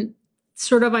when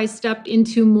sort of I stepped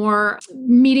into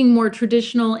meeting more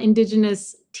traditional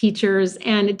Indigenous teachers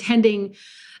and attending,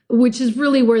 which is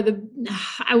really where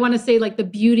I want to say like the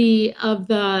beauty of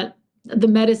the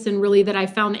medicine really that I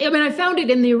found. I mean, I found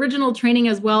it in the original training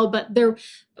as well, but there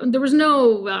was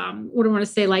no, what do I want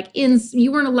to say? Like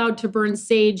you weren't allowed to burn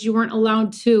sage. You weren't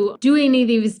allowed to do any of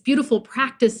these beautiful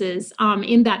practices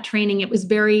in that training. It was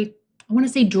very, I want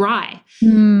to say dry.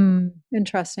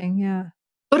 Interesting. Yeah.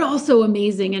 But also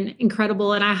amazing and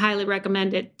incredible. And I highly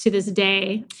recommend it to this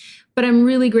day. But I'm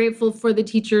really grateful for the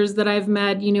teachers that I've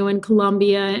met, in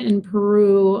Colombia and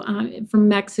Peru, from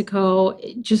Mexico,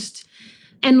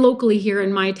 and locally here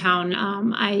in my town.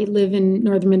 I live in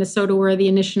northern Minnesota where the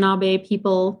Anishinaabe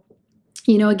people,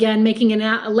 again, making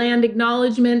a land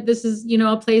acknowledgement. This is,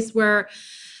 a place where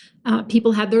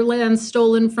people had their land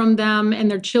stolen from them and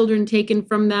their children taken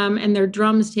from them and their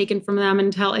drums taken from them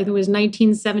until it was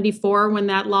 1974 when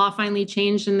that law finally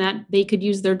changed and that they could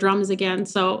use their drums again.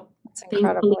 So that's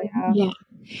incredible. Yeah.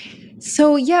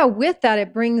 So with that,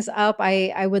 it brings up,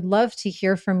 I would love to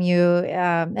hear from you.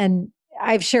 And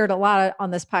I've shared a lot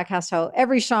on this podcast how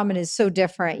every shaman is so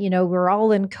different. We're all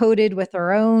encoded with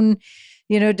our own,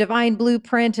 divine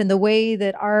blueprint and the way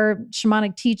that our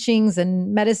shamanic teachings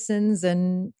and medicines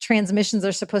and transmissions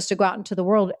are supposed to go out into the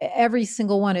world. Every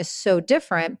single one is so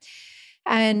different.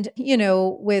 And,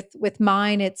 with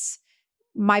mine, it's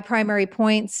my primary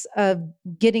points of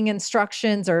getting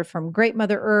instructions are from Great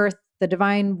Mother Earth, the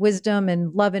divine wisdom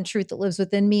and love and truth that lives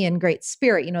within me, and Great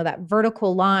Spirit, that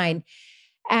vertical line.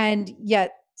 And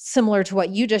yet, similar to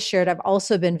what you just shared, I've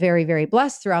also been very, very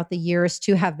blessed throughout the years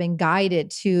to have been guided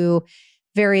to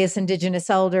various Indigenous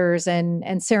elders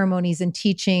and ceremonies and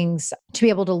teachings to be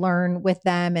able to learn with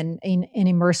them and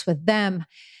immerse with them.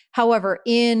 However,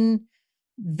 in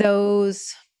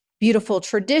those beautiful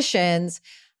traditions,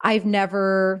 I've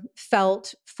never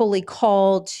felt fully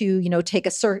called to, take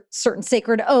a certain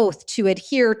sacred oath to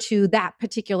adhere to that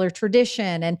particular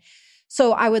tradition. And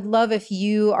so I would love if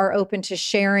you are open to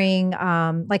sharing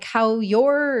like how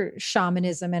your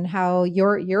shamanism and how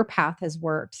your path has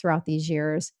worked throughout these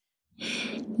years.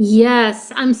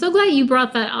 Yes, I'm so glad you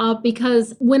brought that up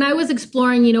because when I was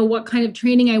exploring, what kind of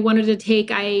training I wanted to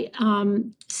take, I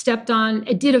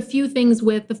did a few things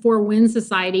with the Four Winds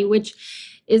Society, which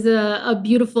is a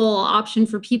beautiful option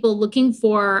for people looking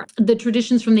for the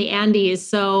traditions from the Andes.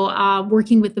 So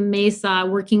working with the mesa,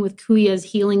 working with kuyas,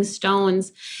 healing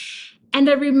stones. And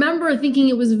I remember thinking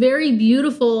it was very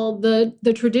beautiful,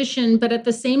 the tradition, but at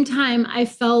the same time, I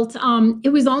felt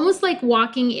it was almost like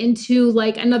walking into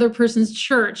like another person's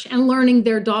church and learning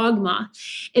their dogma.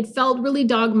 It felt really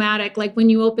dogmatic, like when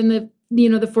you open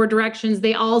the four directions,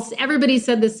 everybody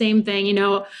said the same thing,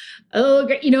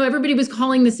 everybody was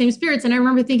calling the same spirits. And I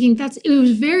remember thinking it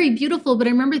was very beautiful, but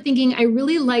I remember thinking I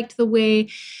really liked the way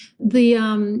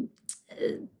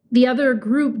the other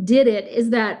group did it, is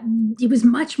that it was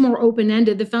much more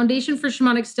open-ended. The Foundation for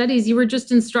Shamanic Studies, you were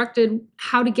just instructed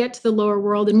how to get to the lower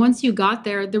world. And once you got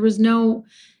there was no,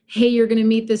 hey, you're going to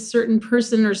meet this certain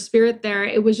person or spirit there.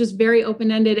 It was just very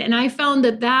open-ended. And I found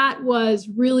that was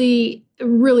really,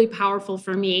 really powerful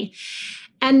for me.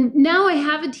 And now I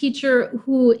have a teacher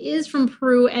who is from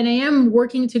Peru, and I am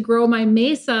working to grow my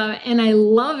mesa, and I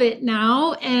love it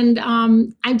now. And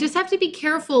I just have to be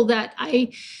careful that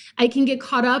I can get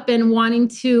caught up in wanting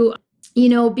to,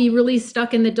 be really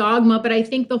stuck in the dogma. But I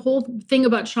think the whole thing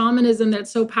about shamanism that's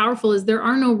so powerful is there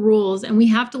are no rules, and we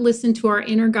have to listen to our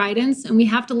inner guidance, and we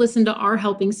have to listen to our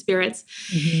helping spirits.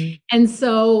 Mm-hmm. And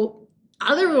so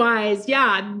otherwise,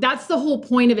 that's the whole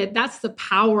point of it. That's the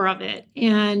power of it.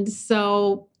 And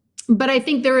so, but I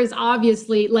think there is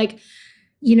obviously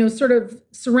sort of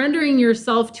surrendering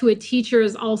yourself to a teacher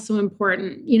is also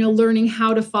important, learning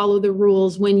how to follow the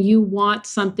rules when you want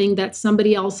something that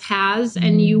somebody else has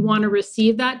and you want to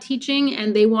receive that teaching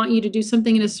and they want you to do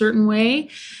something in a certain way.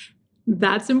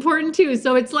 That's important too.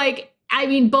 So it's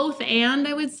both and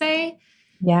I would say.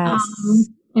 Yes.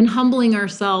 And humbling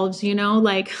ourselves,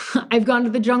 I've gone to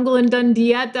the jungle and done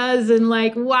dietas and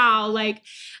wow,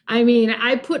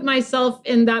 I put myself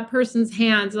in that person's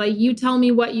hands. You tell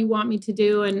me what you want me to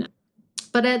do. And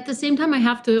But at the same time, I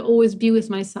have to always be with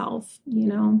myself, you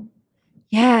know?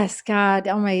 Yes, God.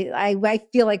 Oh my, I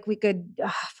feel like we could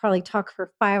probably talk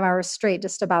for 5 hours straight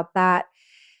just about that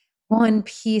one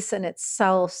piece in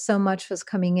itself. So much was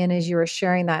coming in as you were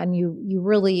sharing that, and you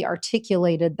really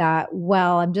articulated that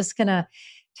well. I'm just gonna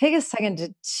take a second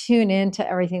to tune into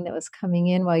everything that was coming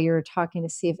in while you were talking to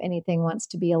see if anything wants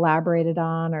to be elaborated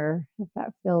on or if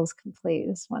that feels complete.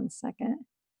 Just one second.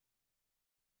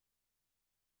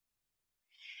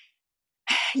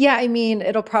 Yeah, I mean,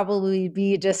 it'll probably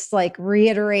be just like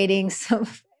reiterating some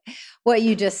of what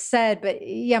you just said, but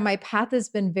yeah, my path has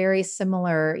been very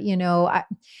similar.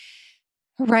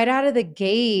 Right out of the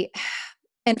gate.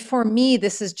 And for me,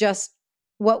 this is just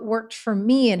what worked for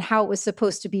me and how it was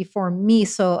supposed to be for me.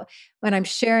 So when I'm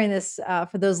sharing this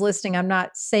for those listening, I'm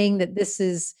not saying that this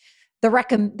is the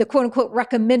quote unquote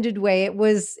recommended way. It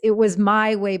was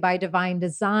my way by divine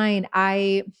design.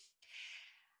 I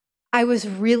was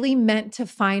really meant to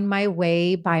find my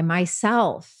way by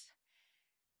myself.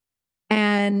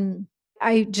 And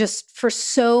I just, for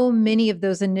so many of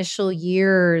those initial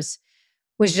years,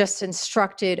 was just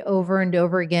instructed over and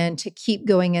over again to keep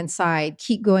going inside,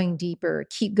 keep going deeper,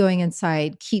 keep going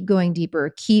inside, keep going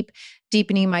deeper, keep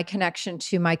deepening my connection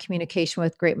to my communication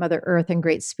with Great Mother Earth and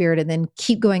Great Spirit, and then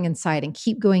keep going inside and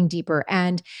keep going deeper.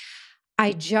 And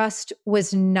I just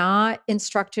was not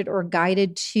instructed or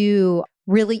guided to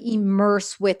really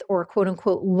immerse with or quote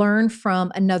unquote learn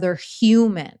from another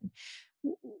human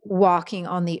walking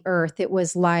on the earth. It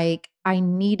was like I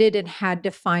needed and had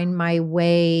to find my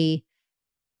way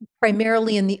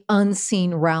primarily in the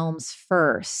unseen realms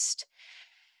first.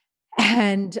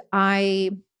 And I,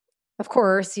 of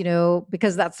course,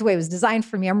 because that's the way it was designed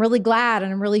for me, I'm really glad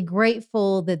and I'm really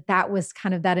grateful that that was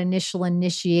kind of that initial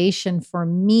initiation for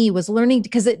me, was learning,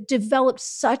 because it developed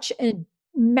such a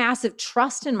massive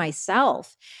trust in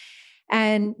myself.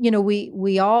 And,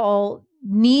 we all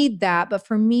need that. But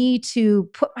for me to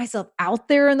put myself out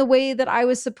there in the way that I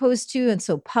was supposed to, and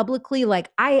so publicly, like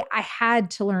I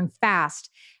had to learn fast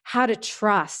how to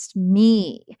trust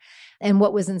me and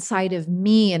what was inside of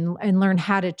me, and learn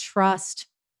how to trust,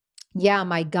 yeah,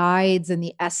 my guides and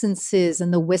the essences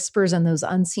and the whispers and those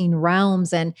unseen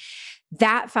realms. And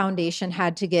that foundation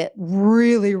had to get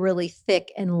really, really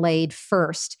thick and laid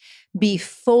first.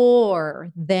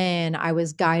 Before then, I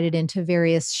was guided into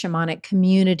various shamanic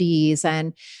communities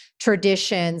and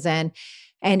traditions. And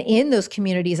in those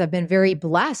communities, I've been very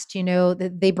blessed,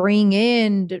 that they bring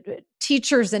in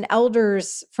teachers and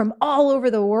elders from all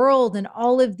over the world and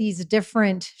all of these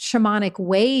different shamanic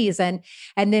ways. And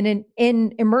then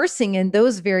in immersing in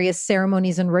those various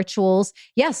ceremonies and rituals,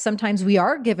 yes, sometimes we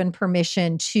are given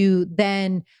permission to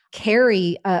then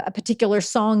carry a particular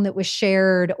song that was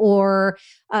shared, or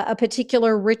a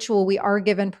particular ritual. We are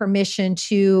given permission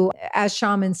to, as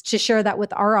shamans, to share that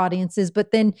with our audiences.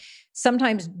 But then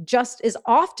sometimes, just as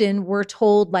often, we're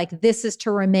told, like, this is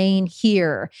to remain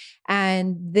here,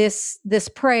 and this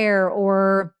prayer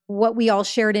or what we all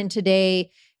shared in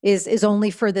today is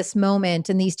only for this moment,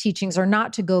 and these teachings are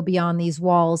not to go beyond these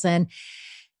walls. And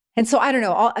so I don't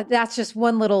know, that's just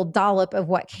one little dollop of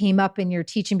what came up in your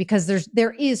teaching, because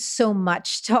there is so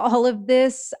much to all of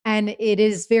this, and it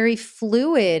is very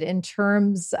fluid in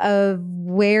terms of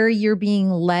where you're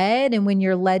being led, and when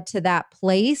you're led to that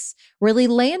place, really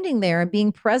landing there and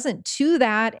being present to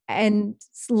that and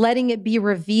letting it be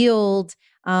revealed.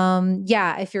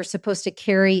 Yeah, if you're supposed to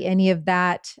carry any of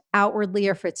that outwardly,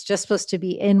 or if it's just supposed to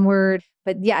be inward.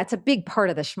 But yeah, it's a big part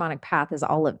of the shamanic path, is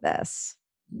all of this.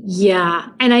 Yeah.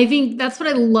 And I think that's what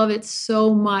I love it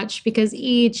so much, because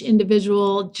each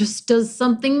individual just does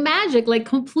something magic, like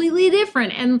completely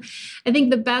different. And I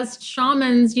think the best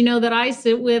shamans, that I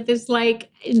sit with is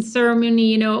like in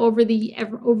ceremony, over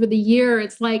the year,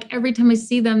 it's like every time I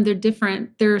see them, they're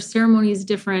different. Their ceremony is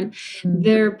different. Mm-hmm.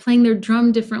 They're playing their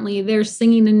drum differently. They're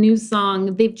singing a new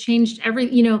song. They've changed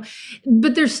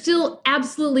but they're still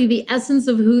absolutely the essence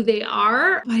of who they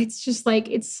are. But it's just like,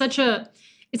 it's such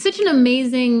an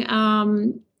amazing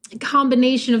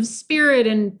combination of spirit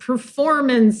and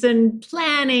performance and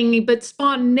planning, but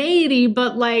spontaneity.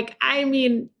 But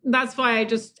that's why I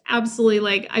just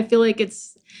absolutely I feel like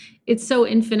it's so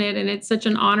infinite, and it's such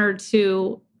an honor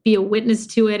to be a witness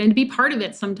to it and to be part of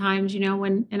it sometimes,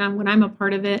 when I'm a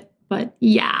part of it. But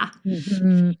yeah.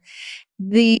 Mm-hmm.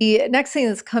 The next thing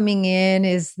that's coming in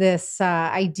is this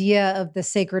idea of the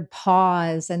sacred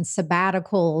pause and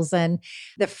sabbaticals, and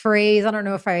the phrase, I don't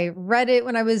know if I read it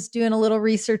when I was doing a little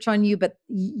research on you, but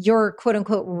your quote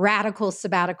unquote radical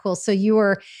sabbatical. So you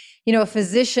were, a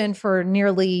physician for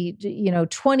nearly,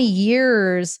 20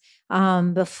 years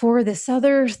before this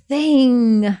other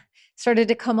thing started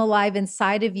to come alive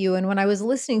inside of you. And when I was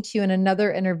listening to you in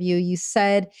another interview, you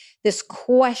said this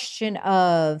question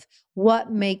of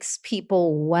what makes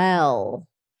people well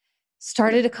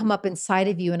started to come up inside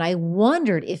of you. And I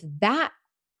wondered if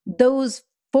those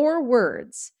 4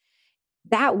 words,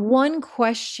 that one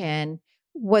question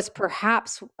was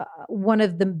perhaps one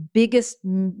of the biggest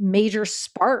major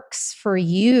sparks for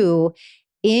you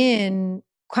in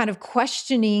kind of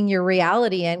questioning your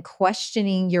reality and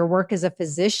questioning your work as a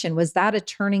physician. Was that a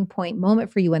turning point moment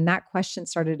for you when that question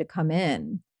started to come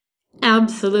in?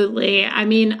 Absolutely. I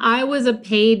mean, I was a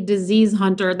paid disease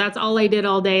hunter. That's all I did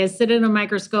all day is sit in a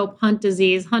microscope, hunt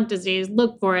disease,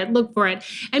 look for it, look for it.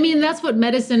 I mean, that's what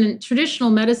medicine, traditional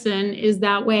medicine is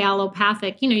that way,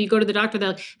 allopathic. You go to the doctor,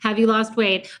 they're like, have you lost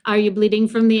weight? Are you bleeding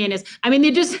from the anus? I mean,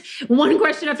 they just one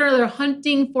question after another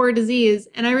hunting for disease.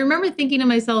 And I remember thinking to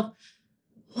myself,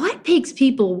 what makes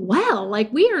people well?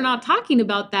 Like, we are not talking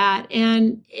about that.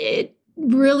 And it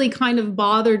really kind of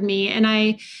bothered me. And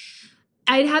I'd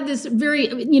had this very,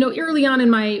 early on in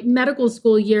my medical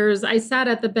school years, I sat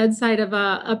at the bedside of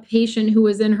a patient who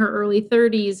was in her early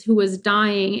 30s who was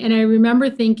dying. And I remember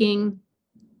thinking,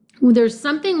 there's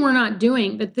something we're not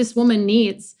doing that this woman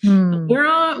needs. We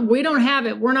don't have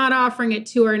it. We're not offering it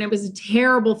to her. And it was a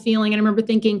terrible feeling. And I remember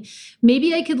thinking,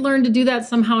 maybe I could learn to do that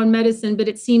somehow in medicine, but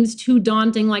it seems too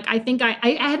daunting. Like, I think I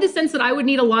had the sense that I would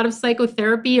need a lot of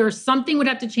psychotherapy or something would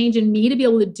have to change in me to be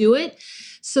able to do it.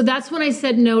 So that's when I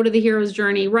said no to the hero's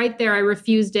journey. Right there, I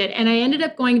refused it. And I ended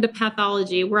up going to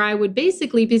pathology, where I would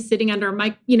basically be sitting under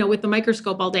with the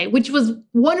microscope all day, which was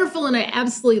wonderful. And I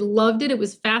absolutely loved it. It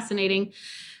was fascinating.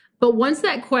 But once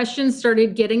that question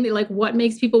started getting like, what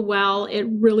makes people well, it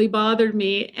really bothered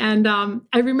me. And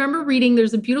I remember reading,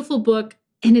 there's a beautiful book,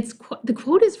 and the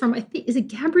quote is from, I think, is it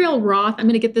Gabrielle Roth? I'm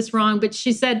going to get this wrong, but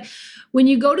she said, when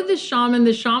you go to the shaman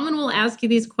will ask you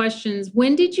these questions.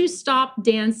 When did you stop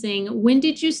dancing? When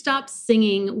did you stop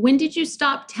singing? When did you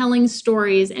stop telling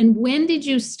stories? And when did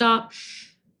you stop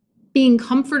being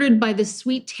comforted by the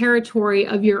sweet territory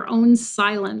of your own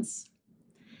silence?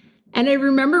 And I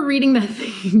remember reading that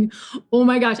thing. Oh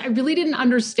my gosh, I really didn't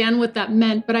understand what that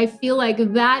meant, but I feel like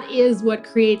that is what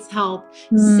creates health.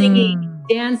 Singing,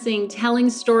 dancing, telling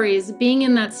stories, being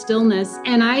in that stillness.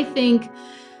 And I think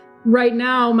right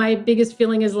now, my biggest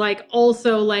feeling is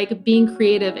also being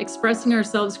creative, expressing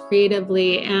ourselves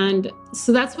creatively. And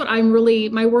so that's what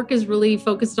my work is really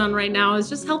focused on right now, is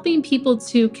just helping people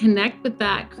to connect with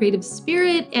that creative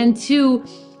spirit and to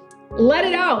let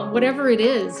it out, whatever it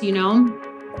is,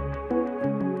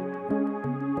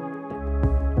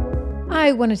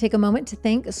 I want to take a moment to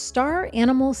thank Star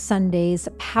Animal Sundays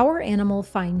Power Animal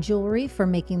Fine Jewelry for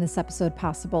making this episode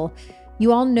possible.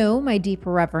 You all know my deep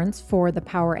reverence for the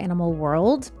power animal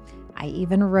world. I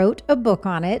even wrote a book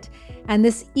on it. And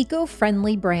this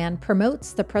eco-friendly brand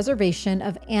promotes the preservation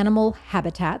of animal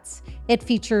habitats. It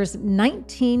features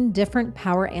 19 different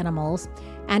power animals,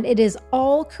 and it is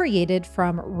all created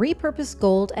from repurposed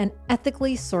gold and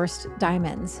ethically sourced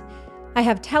diamonds. I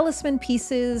have talisman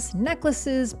pieces,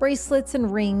 necklaces, bracelets,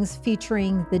 and rings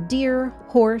featuring the deer,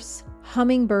 horse,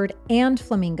 hummingbird, and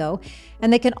flamingo,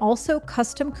 and they can also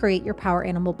custom create your power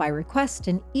animal by request,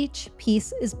 and each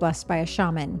piece is blessed by a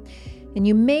shaman. And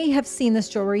you may have seen this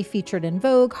jewelry featured in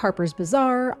Vogue, Harper's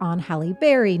Bazaar, on Halle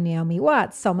Berry, Naomi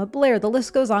Watts, Selma Blair, the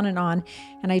list goes on.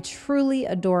 And I truly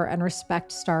adore and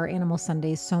respect Star Animal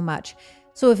Sundays so much.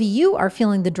 So if you are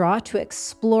feeling the draw to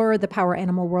explore the power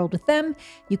animal world with them,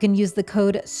 you can use the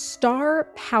code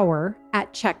STARPOWER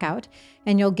at checkout,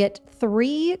 and you'll get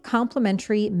 3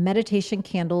 complimentary meditation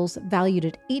candles valued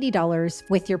at $80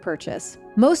 with your purchase.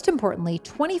 Most importantly,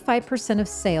 25% of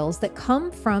sales that come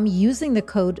from using the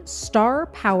code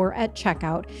STARPOWER at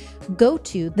checkout go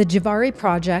to the Javari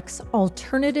Project's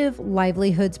Alternative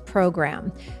Livelihoods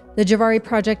Program. The Javari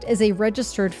Project is a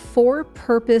registered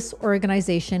for-purpose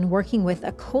organization working with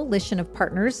a coalition of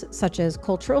partners such as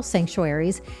cultural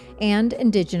sanctuaries and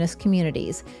indigenous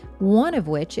communities, one of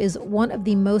which is one of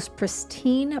the most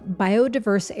pristine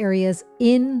biodiverse areas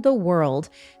in the world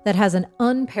that has an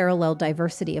unparalleled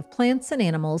diversity of plants and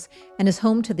animals and is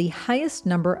home to the highest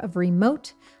number of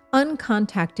remote,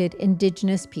 uncontacted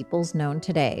indigenous peoples known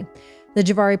today. The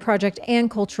Javari Project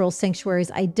and cultural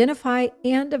sanctuaries identify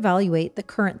and evaluate the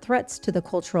current threats to the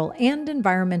cultural and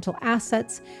environmental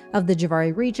assets of the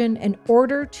Javari region in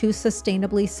order to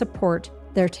sustainably support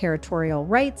their territorial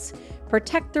rights,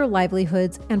 protect their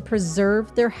livelihoods, and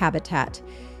preserve their habitat.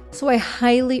 So I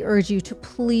highly urge you to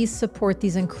please support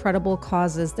these incredible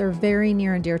causes. They're very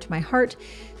near and dear to my heart.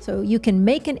 So you can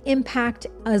make an impact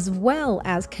as well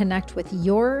as connect with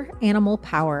your animal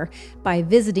power by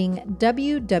visiting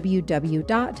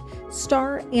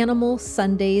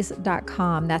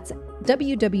www.staranimalsundays.com. That's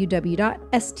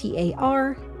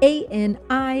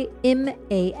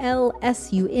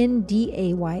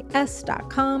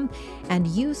www.staranimalsundays.com and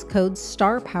use code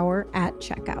STARPOWER at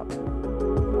checkout.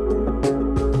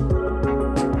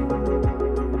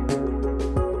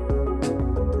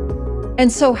 And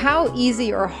so how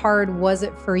easy or hard was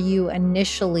it for you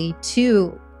initially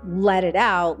to let it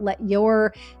out, let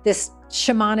this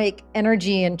shamanic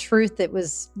energy and truth that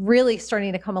was really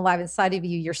starting to come alive inside of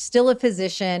you? You're still a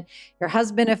physician. Your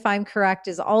husband, if I'm correct,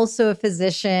 is also a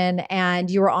physician, and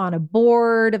you were on a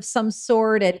board of some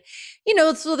sort. And,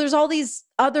 so there's all these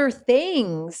other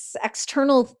things,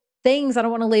 external things. I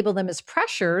don't want to label them as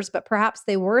pressures, but perhaps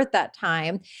they were at that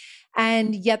time.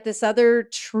 And yet this other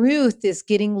truth is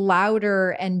getting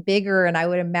louder and bigger, and I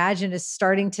would imagine is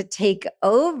starting to take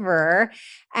over.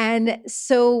 And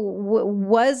so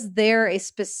was there a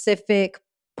specific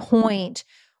point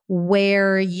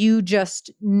where you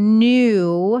just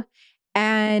knew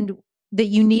and that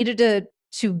you needed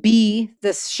to be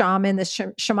this shaman, this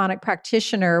shamanic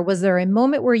practitioner? Was there a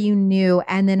moment where you knew,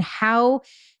 and then how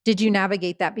did you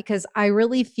navigate that? Because I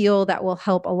really feel that will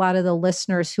help a lot of the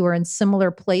listeners who are in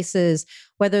similar places,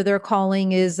 whether their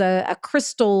calling is a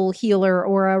crystal healer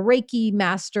or a Reiki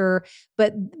master.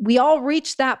 But we all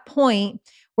reach that point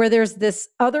where there's this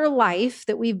other life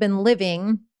that we've been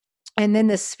living, and then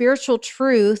the spiritual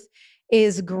truth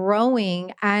is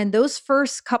growing. And those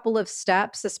first couple of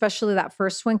steps, especially that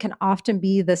first one, can often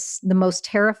be the most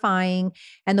terrifying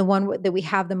and the one that we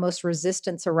have the most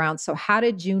resistance around. So how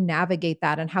did you navigate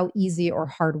that, and how easy or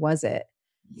hard was it?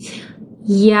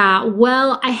 Yeah,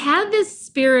 well, I had this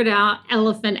spirit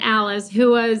elephant, Alice,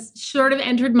 who was sort of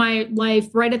entered my life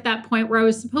right at that point where I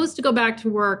was supposed to go back to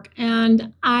work.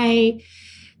 And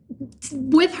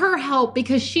with her help,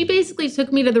 because she basically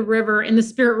took me to the river in the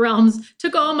spirit realms,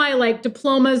 took all my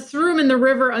diplomas, threw them in the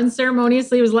river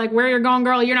unceremoniously, was like, "Where you're going,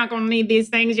 girl, you're not going to need these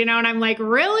things," and I'm like,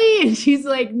 "Really?" And she's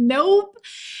like, "Nope."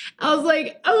 I was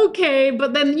like, "Okay."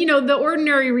 But then, the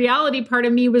ordinary reality part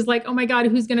of me was like, "Oh my God,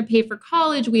 who's going to pay for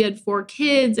college?" We had 4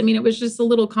 kids. I mean, it was just a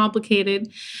little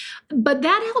complicated. But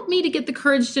that helped me to get the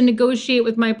courage to negotiate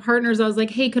with my partners. I was like,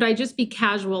 "Hey, could I just be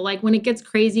casual? Like, when it gets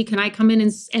crazy, can I come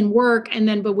in and work? And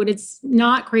then, but when it's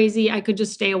not crazy, I could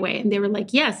just stay away." And they were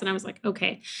like, "Yes." And I was like,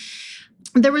 "Okay."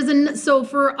 So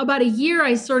for about a year,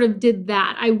 I sort of did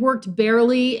that. I worked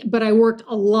barely, but I worked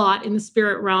a lot in the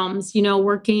spirit realms,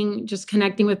 working, just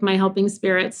connecting with my helping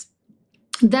spirits.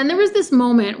 Then there was this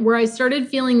moment where I started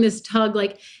feeling this tug,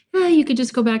 like, you could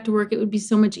just go back to work. It would be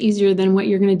so much easier than what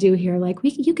you're going to do here. Like,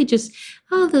 you could just,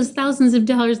 those thousands of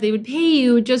dollars they would pay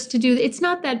you just to do, it's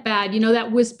not that bad.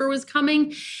 That whisper was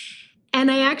coming.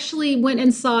 And I actually went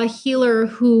and saw a healer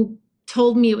who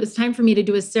told me it was time for me to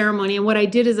do a ceremony. And what I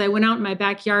did is I went out in my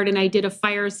backyard and I did a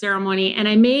fire ceremony. And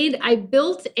I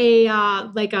built I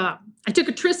took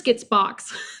a Triscuits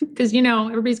box because,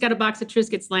 everybody's got a box of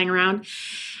Triscuits laying around.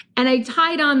 And I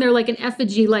tied on there like an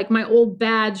effigy, like my old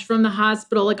badge from the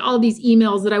hospital, like all these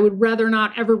emails that I would rather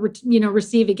not ever,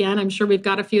 receive again. I'm sure we've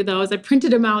got a few of those. I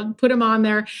printed them out, put them on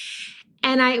there.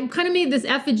 And I kind of made this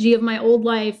effigy of my old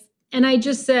life. And I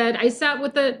just said, I sat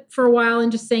with it for a while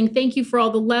and just saying, "Thank you for all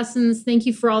the lessons. Thank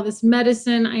you for all this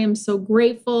medicine. I am so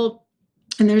grateful.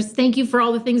 And thank you for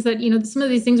all the things that, some of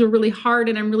these things were really hard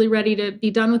and I'm really ready to be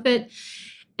done with it."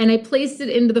 And I placed it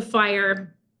into the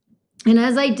fire. And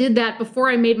as I did that, before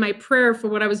I made my prayer for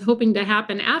what I was hoping to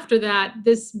happen after that,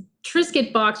 this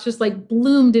Triscuit box just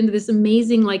bloomed into this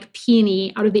amazing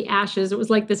peony out of the ashes. It was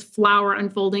like this flower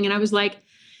unfolding. And I was like,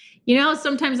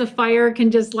 sometimes a fire can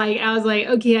just I was like,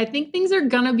 okay, I think things are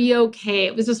going to be okay.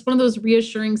 It was just one of those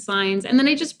reassuring signs. And then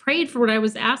I just prayed for what I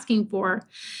was asking for.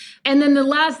 And then the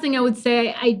last thing I would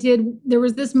say I did, there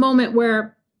was this moment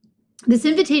where this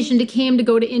invitation came to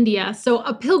go to India. So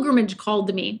a pilgrimage called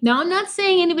to me. Now, I'm not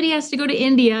saying anybody has to go to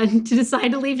India to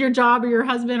decide to leave your job or your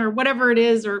husband or whatever it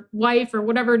is, or wife or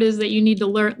whatever it is that you need to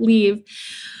leave.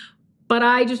 But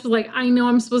I just was like, I know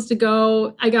I'm supposed to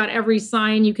go. I got every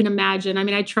sign you can imagine. I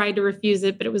mean, I tried to refuse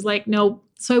it, but it was like, no.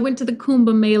 So I went to the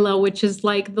Kumbh Mela, which is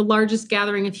like the largest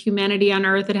gathering of humanity on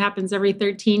earth. It happens every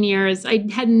 13 years. I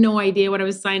had no idea what I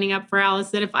was signing up for,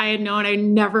 Alice. And if I had known, I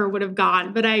never would have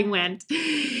gone, but I went.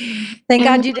 Thank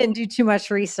God you didn't do too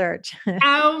much research.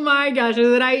 Oh my gosh.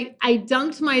 And I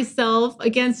dunked myself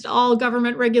against all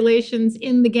government regulations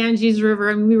in the Ganges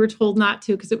River. I mean, we were told not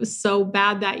to because it was so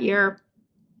bad that year.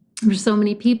 for so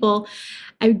many people.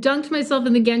 I dunked myself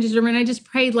in the Ganges River and I just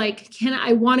prayed, like,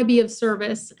 I want to be of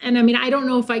service. And I mean, I don't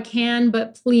know if I can,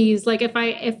 but please, like,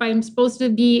 if I'm supposed to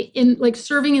be in, like,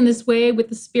 serving in this way with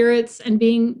the spirits and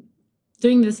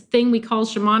doing this thing we call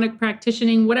shamanic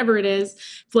practicing, whatever it is,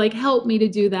 like, help me to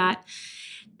do that.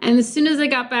 And as soon as I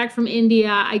got back from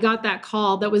India, I got that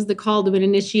call. That was the call to an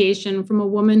initiation from a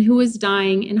woman who was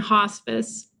dying in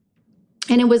hospice.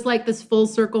 And it was like this full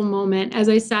circle moment as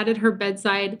I sat at her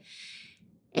bedside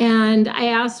and I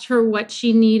asked her what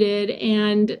she needed.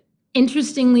 And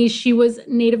interestingly, she was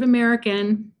Native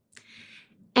American.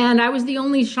 And I was the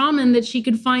only shaman that she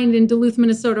could find in Duluth,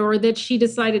 Minnesota, or that she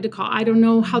decided to call. I don't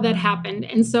know how that happened.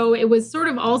 And so it was sort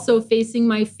of also facing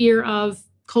my fear of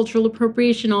cultural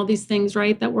appropriation, all these things,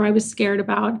 right, that where I was scared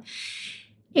about.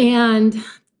 And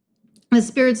the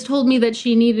spirits told me that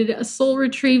she needed a soul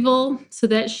retrieval so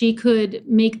that she could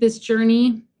make this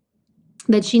journey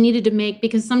that she needed to make,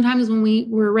 because sometimes when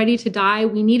we're ready to die,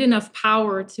 we need enough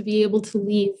power to be able to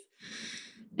leave,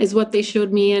 is what they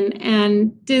showed me.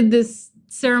 And did this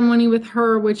ceremony with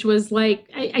her, which was like,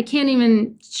 I can't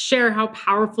even share how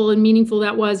powerful and meaningful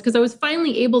that was, because I was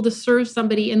finally able to serve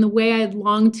somebody in the way I had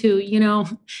longed to,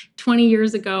 20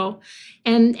 years ago.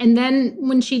 And then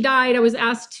when she died, I was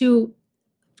asked to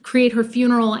create her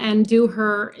funeral and do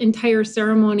her entire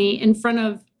ceremony in front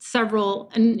of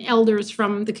several elders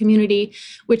from the community,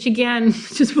 which again,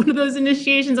 just one of those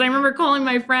initiations. And I remember calling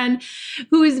my friend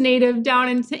who is Native down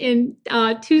in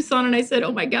Tucson, and I said,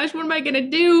 "Oh my gosh, what am I going to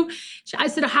do?" I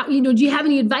said, "How, do you have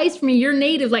any advice for me? You're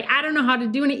Native, like I don't know how to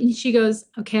do it." And she goes,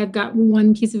 "Okay, I've got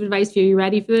one piece of advice for you. You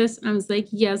ready for this?" And I was like,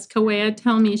 "Yes, Kawea,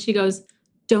 tell me." She goes,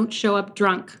 "Don't show up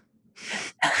drunk."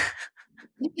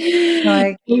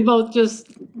 Like, We both just,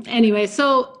 anyway,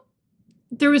 so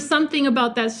there was something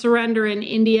about that surrender in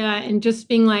India and just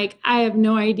being like, I have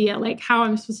no idea like how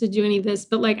I'm supposed to do any of this,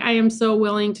 but like I am so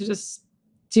willing to just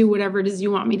do whatever it is you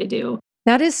want me to do.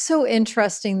 that is so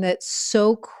interesting that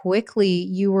so quickly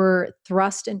you were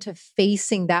thrust into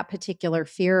facing that particular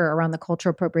fear around the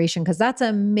cultural appropriation, because that's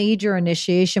a major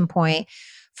initiation point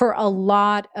for a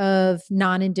lot of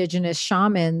non-Indigenous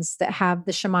shamans that have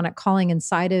the shamanic calling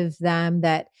inside of them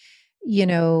that, you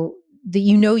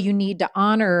need to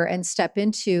honor and step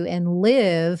into and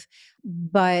live.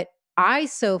 But I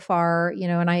so far,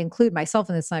 and I include myself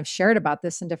in this, and I've shared about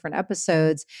this in different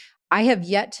episodes, I have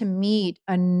yet to meet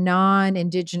a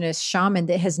non-Indigenous shaman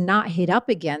that has not hit up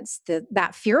against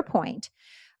that fear point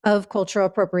of cultural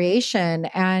appropriation.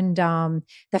 And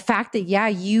the fact that, yeah,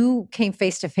 you came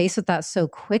face to face with that so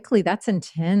quickly, that's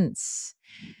intense.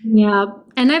 Yeah.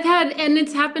 And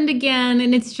it's happened again.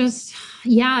 And it's just,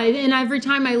 yeah. And every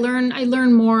time I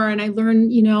learn more, and I learn,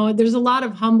 there's a lot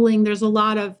of humbling. There's a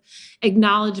lot of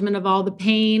acknowledgement of all the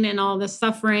pain and all the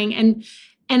suffering. And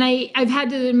I've had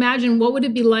to imagine what would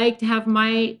it be like to have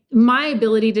my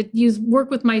ability to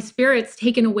work with my spirits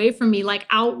taken away from me, like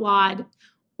outlawed,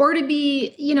 or to be,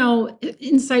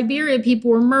 in Siberia,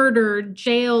 people were murdered,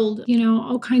 jailed,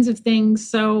 all kinds of things.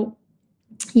 So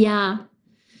yeah,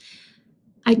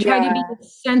 I try to be Yeah.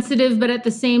 sensitive, but at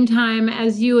the same time,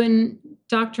 as you and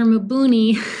Dr.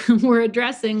 Mabuni were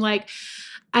addressing, like,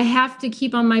 I have to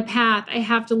keep on my path. I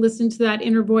have to listen to that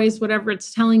inner voice, whatever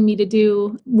it's telling me to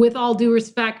do, with all due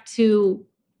respect to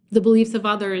the beliefs of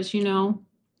others, and try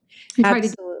to do it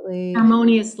Absolutely.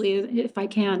 harmoniously if I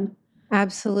can.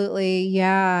 Absolutely.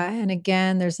 Yeah. And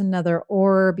again, there's another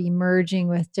orb emerging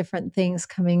with different things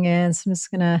coming in. So I'm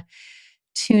just going to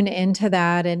tune into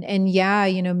that. And yeah,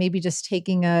 maybe just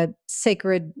taking a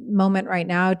sacred moment right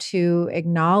now to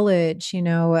acknowledge,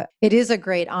 it is a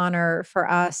great honor for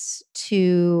us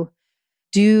to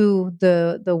do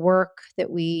the work that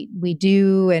we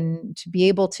do, and to be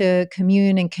able to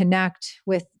commune and connect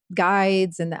with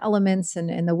guides and the elements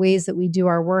and the ways that we do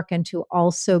our work, and to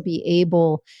also be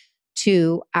able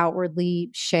to outwardly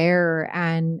share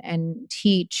and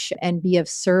teach and be of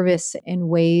service in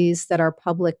ways that are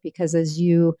public. Because as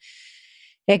you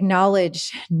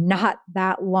acknowledge, not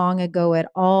that long ago at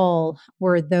all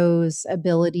were those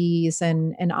abilities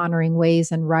and honoring ways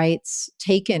and rights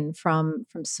taken from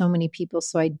so many people.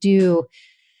 So I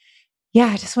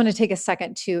just want to take a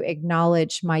second to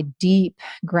acknowledge my deep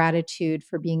gratitude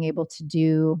for being able to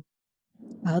do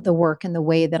the work in the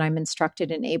way that I'm instructed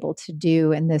and able to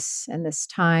do in this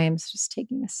time. So just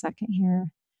taking a second here.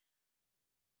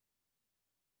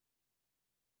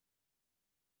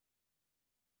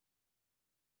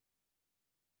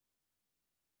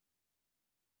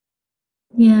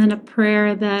 Yeah, and a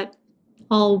prayer that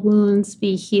all wounds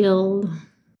be healed.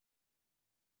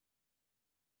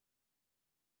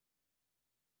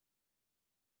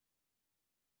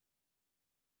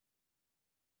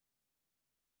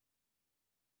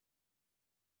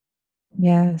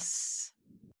 Yes.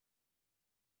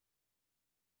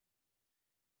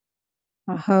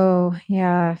 Oh,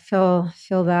 yeah. Feel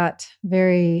that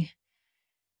very,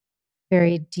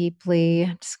 very deeply.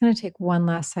 I'm just going to take one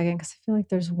last second because I feel like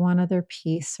there's one other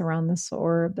piece around this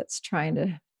orb that's trying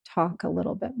to talk a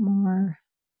little bit more.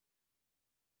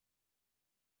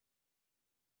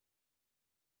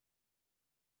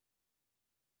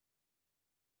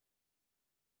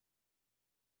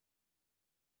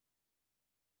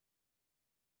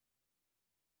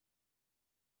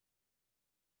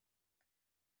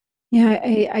 Yeah,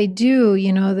 I do.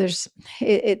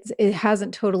 It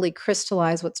hasn't totally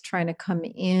crystallized what's trying to come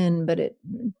in, but it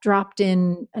dropped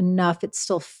in enough. It's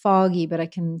still foggy, but I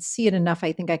can see it enough.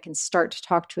 I think I can start to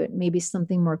talk to it. Maybe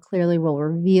something more clearly will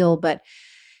reveal. But,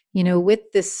 with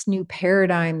this new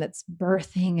paradigm that's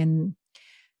birthing and,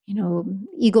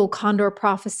 eagle condor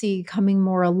prophecy coming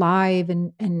more alive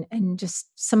and just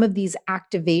some of these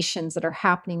activations that are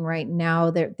happening right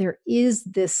now, there is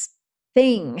this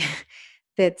thing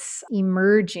that's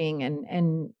emerging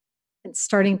and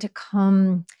starting to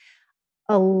come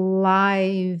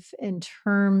alive in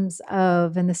terms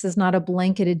of, and this is not a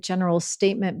blanketed general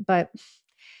statement, but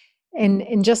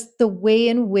in just the way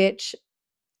in which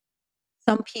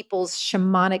some people's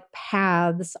shamanic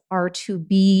paths are to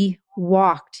be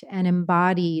walked and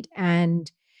embodied and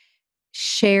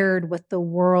shared with the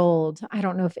world. I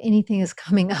don't know if anything is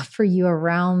coming up for you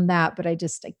around that, but I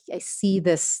see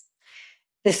this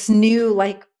new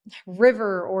like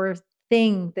river or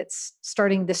thing that's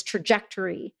starting this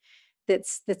trajectory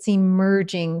that's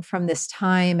emerging from this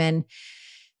time. And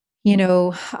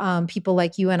people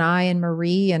like you and I and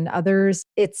Marie and others,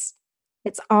 it's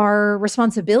our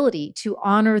responsibility to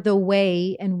honor the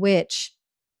way in which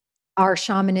our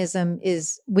shamanism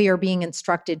is, we are being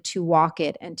instructed to walk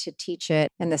it and to teach it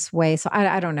in this way. So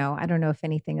I don't know. I don't know if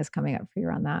anything is coming up for you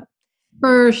on that.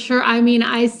 For sure. I mean,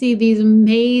 I see these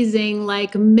amazing,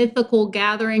 like mythical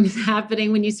gatherings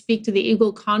happening when you speak to the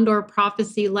eagle condor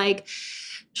prophecy, like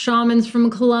shamans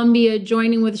from Colombia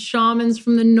joining with shamans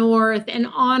from the north and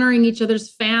honoring each other's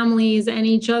families and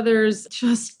each other's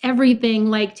just everything,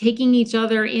 like taking each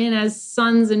other in as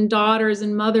sons and daughters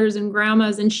and mothers and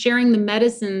grandmas and sharing the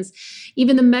medicines,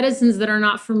 even the medicines that are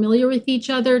not familiar with each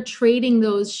other, trading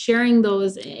those, sharing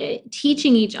those,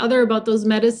 teaching each other about those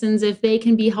medicines if they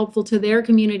can be helpful to their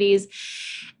communities.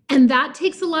 And that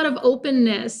takes a lot of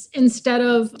openness instead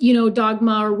of,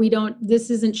 dogma or this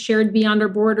isn't shared beyond our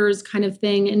borders kind of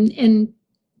thing. And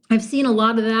I've seen a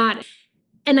lot of that.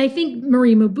 And I think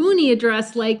Marie Mabuni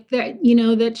addressed like that,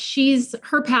 that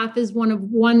her path is one of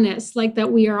oneness, like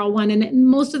that we are all one. And in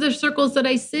most of the circles that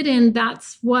I sit in,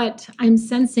 that's what I'm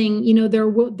sensing.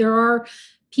 There are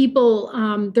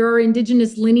people, there are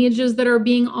indigenous lineages that are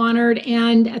being honored.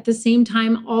 And at the same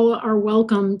time, all are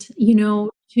welcomed,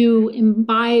 to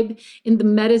imbibe in the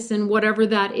medicine, whatever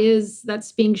that is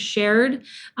that's being shared,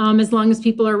 as long as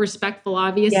people are respectful,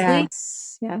 obviously.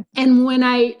 Yes. Yeah. And when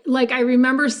I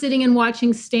remember sitting and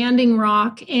watching Standing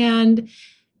Rock, and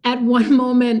at one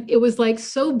moment it was like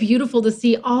so beautiful to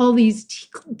see all these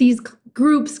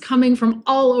groups coming from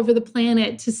all over the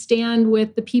planet to stand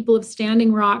with the people of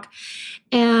Standing Rock.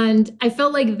 And I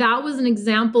felt like that was an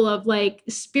example of like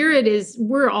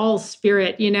we're all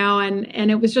spirit,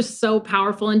 and it was just so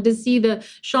powerful. And to see the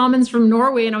shamans from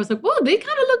Norway, and I was like, whoa, they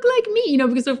kind of look like me,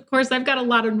 because of course I've got a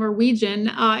lot of Norwegian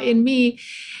in me.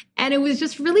 And it was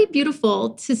just really beautiful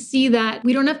to see that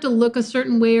we don't have to look a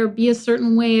certain way or be a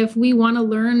certain way if we want to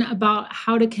learn about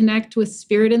how to connect with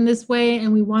spirit in this way,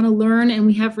 and we want to learn and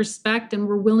we have respect and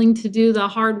we're willing to do the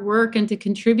hard work and to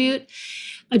contribute.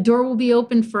 A door will be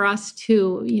open for us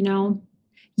too,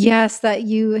 Yes, that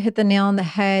you hit the nail on the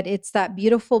head. It's that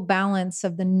beautiful balance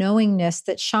of the knowingness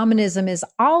that shamanism is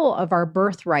all of our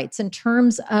birthrights in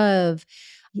terms of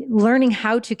learning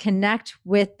how to connect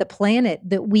with the planet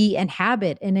that we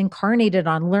inhabit and incarnated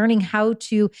on, learning how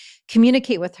to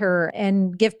communicate with her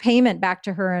and give payment back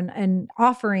to her and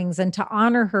offerings and to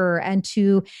honor her and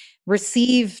to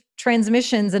receive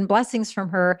transmissions and blessings from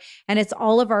her. And it's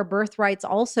all of our birthrights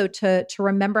also to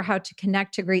remember how to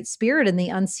connect to Great Spirit in the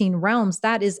unseen realms.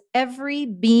 That is every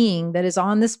being that is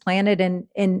on this planet and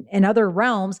in other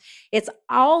realms. It's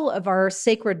all of our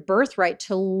sacred birthright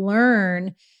to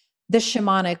learn the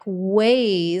shamanic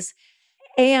ways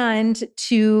and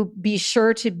to be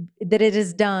sure that it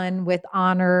is done with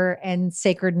honor and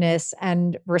sacredness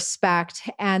and respect.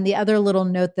 And the other little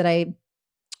note that I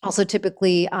also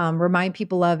typically remind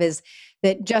people of is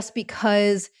that just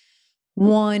because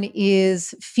One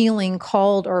is feeling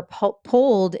called or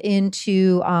pulled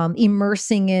into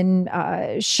immersing in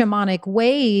shamanic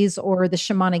ways or the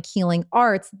shamanic healing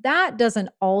arts. That does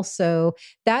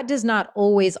not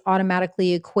always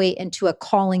automatically equate into a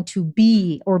calling to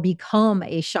be or become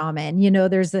a shaman. You know,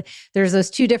 there's those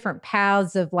two different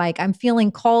paths of like, I'm feeling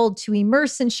called to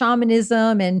immerse in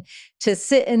shamanism and to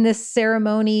sit in this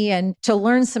ceremony and to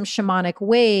learn some shamanic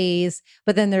ways.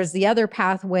 But then there's the other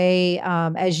pathway,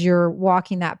 as you're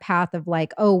walking that path of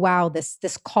like, oh, wow, this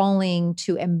calling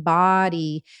to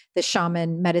embody the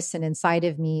shaman medicine inside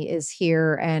of me is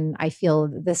here. And I feel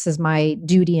this is my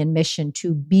duty and mission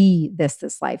to be this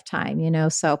lifetime, you know?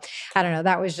 So I don't know.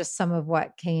 That was just some of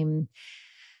what came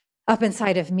up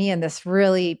inside of me in this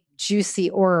really juicy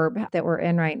orb that we're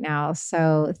in right now.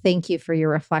 So thank you for your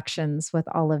reflections with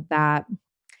all of that.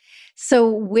 So,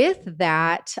 with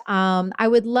that, I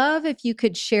would love if you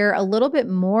could share a little bit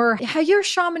more how your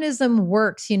shamanism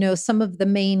works, you know, some of the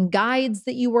main guides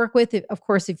that you work with, of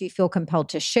course, if you feel compelled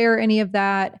to share any of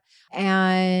that.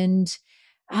 And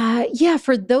yeah,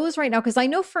 for those right now, because I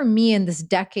know for me in this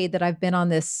decade that I've been on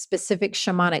this specific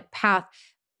shamanic path,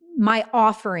 my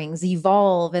offerings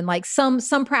evolve and like some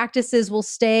practices will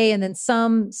stay and then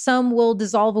some will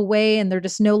dissolve away and they're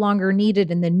just no longer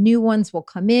needed and the new ones will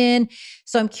come in.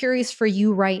 So I'm curious for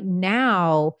you right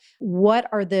now, what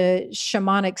are the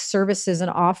shamanic services and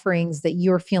offerings that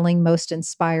you're feeling most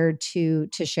inspired to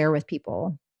share with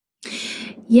people?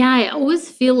 Yeah, I always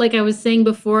feel like I was saying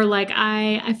before, like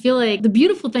I feel like the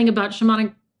beautiful thing about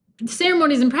shamanic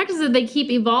ceremonies and practices, they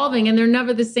keep evolving and they're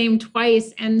never the same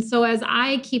twice. And so as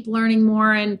I keep learning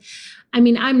more, and I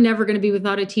mean, I'm never going to be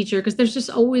without a teacher because there's just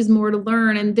always more to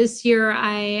learn. And this year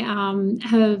I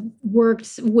have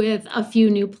worked with a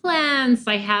few new plants.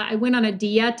 I went on a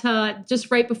dieta just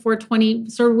right before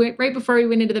right before we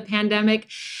went into the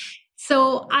pandemic.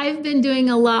 So I've been doing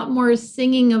a lot more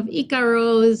singing of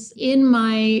Icaros in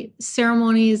my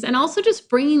ceremonies and also just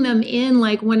bringing them in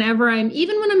like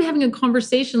even when I'm having a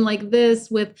conversation like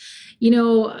this with, you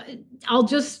know, I'll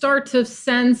just start to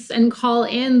sense and call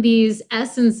in these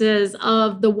essences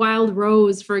of the wild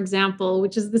rose, for example,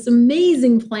 which is this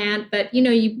amazing plant that, you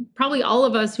know, you probably all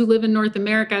of us who live in North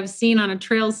America have seen on a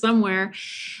trail somewhere,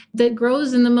 that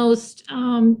grows in the most,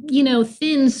 you know,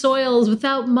 thin soils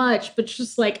without much, but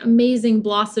just like amazing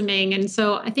blossoming. And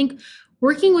so I think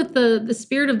working with the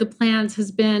spirit of the plants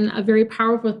has been a very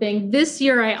powerful thing. This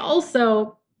year, at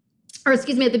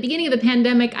the beginning of the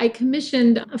pandemic, I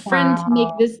commissioned a friend to make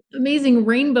Wow. this amazing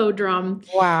rainbow drum.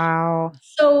 Wow.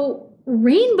 So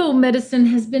rainbow medicine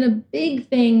has been a big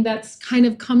thing that's kind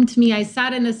of come to me. I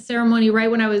sat in a ceremony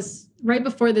right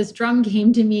before this drum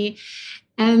came to me.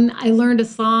 And I learned a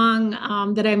song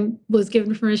that I was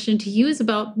given permission to use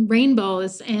about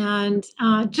rainbows. And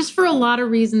just for a lot of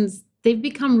reasons, they've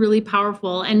become really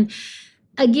powerful. And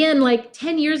again, like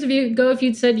 10 years ago, if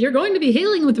you'd said, you're going to be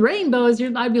healing with rainbows,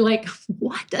 I'd be like,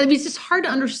 what? I mean, it's just hard to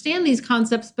understand these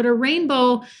concepts, but a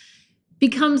rainbow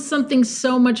becomes something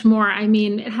so much more. I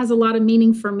mean, it has a lot of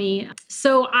meaning for me.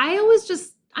 So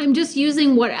I'm just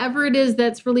using whatever it is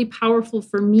that's really powerful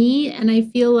for me. And I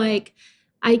feel like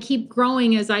I keep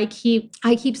growing as I keep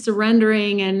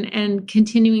surrendering and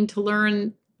continuing to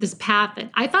learn this path.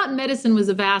 I thought medicine was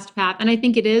a vast path, and I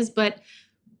think it is, but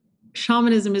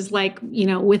shamanism is like, you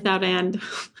know, without end.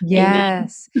 Amen.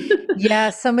 Yes.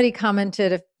 Yeah. Somebody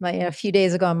commented a few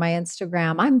days ago on my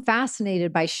Instagram, I'm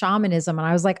fascinated by shamanism. And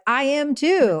I was like, I am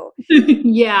too.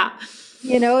 Yeah.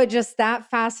 You know, just that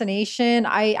fascination.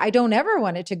 I don't ever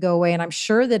want it to go away. And I'm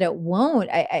sure that it won't.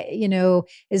 You know,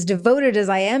 as devoted as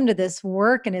I am to this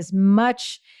work and as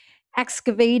much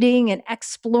excavating and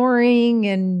exploring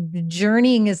and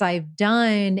journeying as I've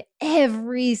done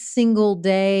every single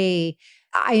day,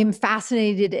 I am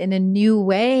fascinated in a new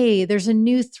way. There's a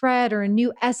new thread or a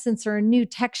new essence or a new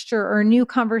texture or a new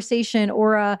conversation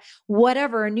or a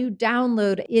whatever, a new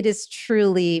download. It is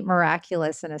truly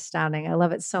miraculous and astounding. I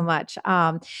love it so much.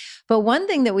 But one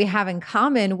thing that we have in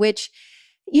common, which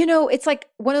you know, it's like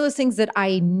one of those things that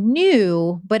I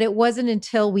knew, but it wasn't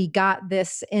until we got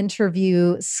this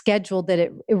interview scheduled that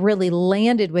it really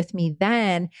landed with me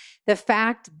then. The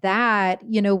fact that,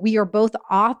 you know, we are both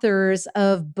authors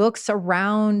of books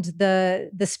around the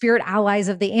spirit allies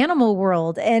of the animal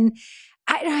world. And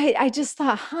I just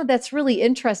thought, that's really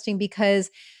interesting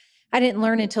because I didn't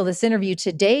learn until this interview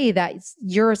today that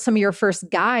some of your first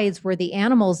guides were the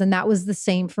animals. And that was the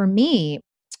same for me.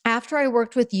 After I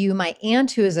worked with you, my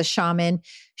aunt, who is a shaman,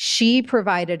 she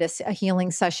provided a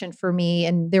healing session for me.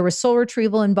 And there was soul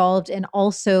retrieval involved. And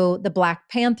also the Black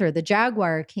Panther, the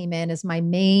jaguar, came in as my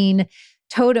main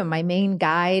totem, my main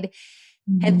guide.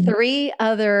 And Mhm. three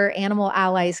other animal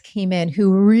allies came in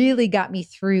who really got me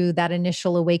through that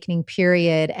initial awakening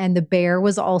period. And the bear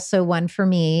was also one for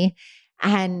me.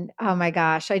 And oh my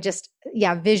gosh,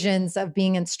 yeah, visions of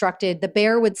being instructed. The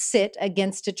bear would sit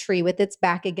against a tree with its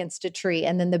back against a tree.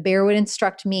 And then the bear would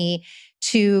instruct me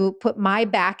to put my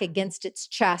back against its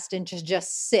chest and to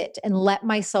just sit and let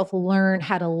myself learn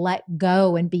how to let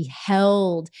go and be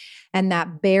held. And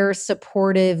that bear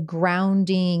supportive,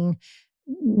 grounding,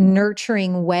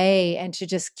 nurturing way, and to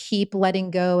just keep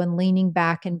letting go and leaning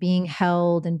back and being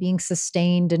held and being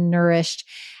sustained and nourished.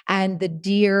 And the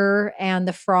deer and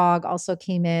the frog also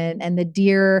came in, and the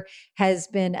deer has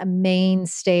been a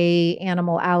mainstay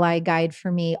animal ally guide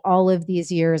for me all of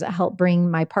these years. It helped bring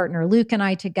my partner Luke and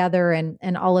I together,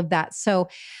 and all of that. So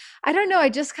I don't know, I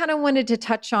just kind of wanted to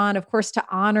touch on, of course, to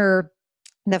honor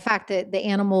the fact that the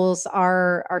animals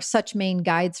are such main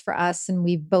guides for us, and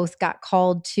we've both got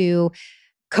called to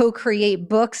co-create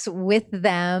books with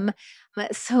them.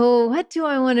 So what do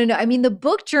I want to know? I mean, the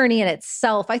book journey in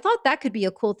itself, I thought that could be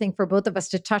a cool thing for both of us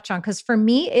to touch on, because for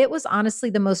me, it was honestly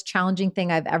the most challenging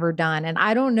thing I've ever done. And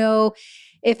I don't know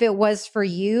if it was for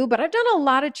you, but I've done a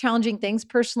lot of challenging things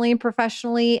personally and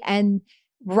professionally. And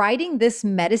writing this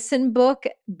medicine book,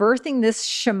 birthing this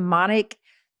shamanic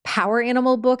power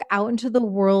animal book out into the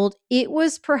world, it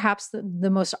was perhaps the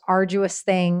most arduous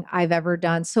thing I've ever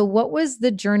done. So, what was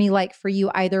the journey like for you,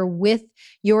 either with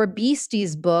your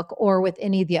Beasties book or with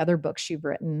any of the other books you've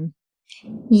written?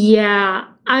 Yeah.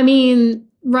 I mean,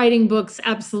 writing books,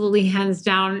 absolutely hands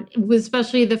down,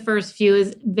 especially the first few,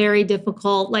 is very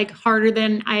difficult, like harder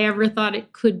than I ever thought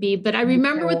it could be. But I Me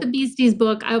remember with too. the Beasties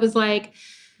book, I was like,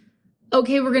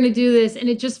 okay, we're going to do this. And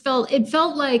it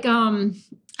felt like,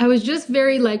 I was just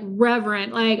very like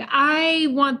reverent. Like, I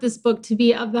want this book to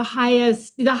be of the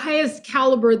highest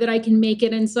caliber that I can make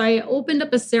it. And so I opened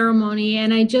up a ceremony,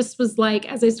 and I just was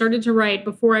like, as I started to write,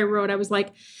 before I wrote, I was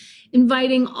like,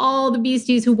 inviting all the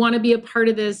beasties who want to be a part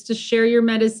of this to share your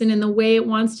medicine in the way it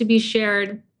wants to be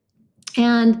shared.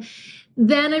 And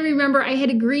then I remember I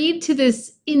had agreed to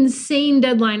this insane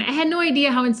deadline. I had no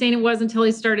idea how insane it was until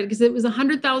I started, because it was a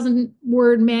 100,000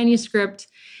 word manuscript.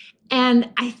 And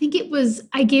I think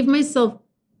I gave myself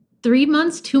 3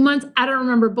 months, 2 months, I don't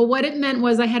remember. But what it meant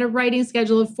was I had a writing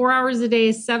schedule of 4 hours a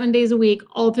day, 7 days a week,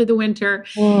 all through the winter.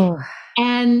 Oh,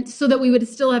 And so that we would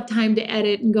still have time to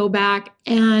edit and go back.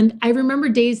 And I remember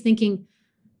days thinking,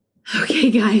 okay,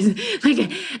 guys,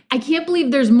 like, I can't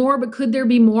believe there's more, but could there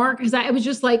be more? Because I was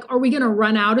just like, are we going to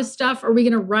run out of stuff? Are we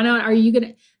going to run out? Are you going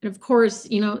to? And of course,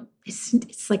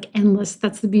 it's like endless.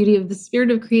 That's the beauty of the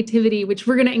spirit of creativity, which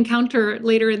we're going to encounter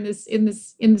later in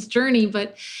this journey.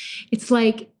 But it's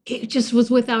like, it just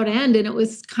was without end, and it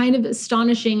was kind of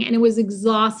astonishing, and it was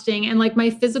exhausting. And like, my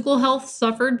physical health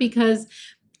suffered because,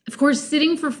 of course,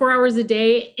 sitting for 4 hours a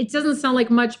day, it doesn't sound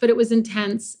like much, but it was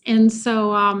intense. And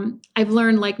so I've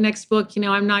learned, like, next book,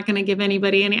 I'm not going to give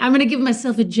anybody I'm going to give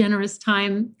myself a generous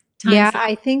time yeah, frame.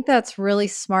 I think that's really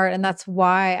smart. And that's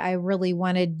why I really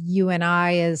wanted you and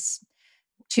I as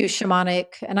two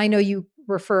shamanic. And I know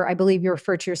I believe you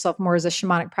refer to yourself more as a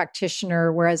shamanic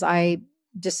practitioner, whereas I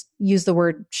just use the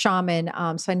word shaman.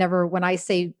 So when I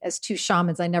say as two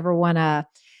shamans, I never want to,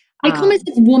 I call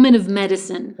myself woman of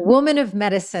medicine. woman of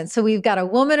medicine. So we've got a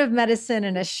woman of medicine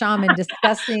and a shaman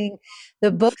discussing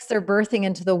the books they're birthing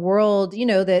into the world,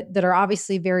 that are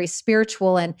obviously very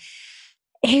spiritual. And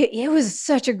it was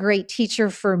such a great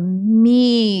teacher for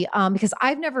me, because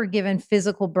I've never given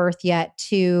physical birth yet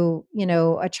to,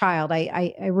 a child.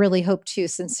 I really hope to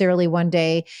sincerely one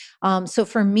day. So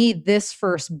for me, this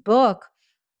first book,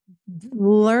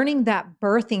 learning that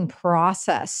birthing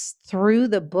process through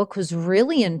the book was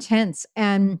really intense.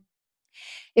 And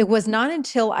it was not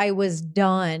until I was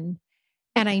done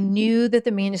and I knew that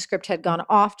the manuscript had gone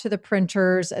off to the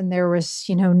printers and there was,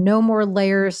 no more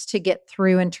layers to get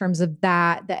through in terms of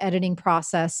the editing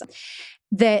process,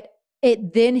 that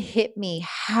it then hit me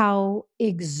how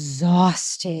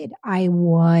exhausted I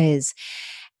was.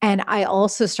 And I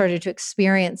also started to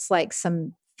experience like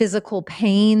some physical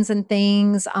pains and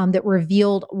things that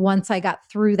revealed once I got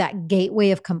through that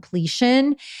gateway of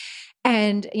completion.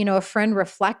 And, a friend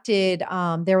reflected,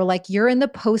 they were like, you're in the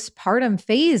postpartum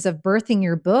phase of birthing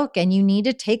your book, and you need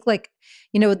to take like,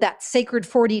 that sacred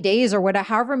 40 days or whatever,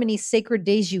 however many sacred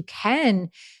days you can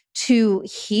to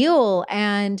heal.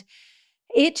 And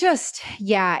it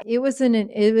was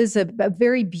a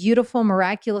very beautiful,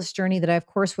 miraculous journey that I, of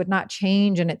course, would not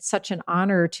change. And it's such an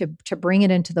honor to bring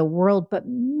it into the world. But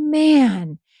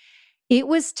man, it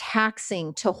was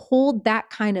taxing to hold that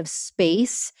kind of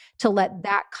space, to let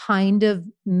that kind of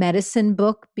medicine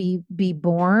book be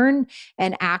born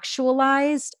and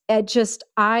actualized.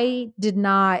 I did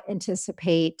not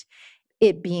anticipate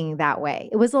it being that way.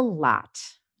 It was a lot.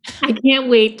 I can't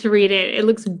wait to read it. It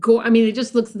looks I mean, it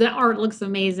just looks, the art looks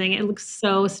amazing. It looks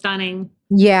so stunning.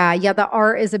 Yeah, yeah, the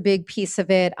art is a big piece of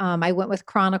it. I went with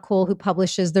Chronicle, who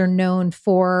publishes, they're known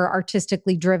for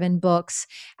artistically driven books.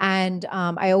 And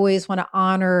I always want to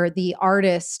honor the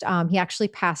artist. He actually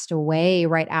passed away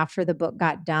right after the book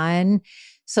got done.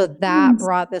 So that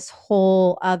brought this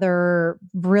whole other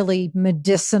really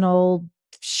medicinal,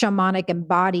 shamanic,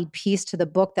 embodied piece to the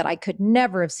book that I could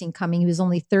never have seen coming. He was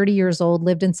only 30 years old,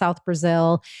 lived in South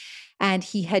Brazil, and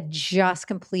he had just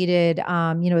completed,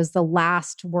 as the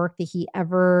last work that he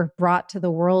ever brought to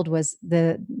the world was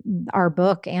our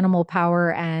book Animal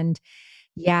Power. And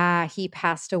yeah, he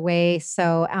passed away.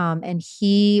 So and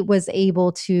he was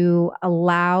able to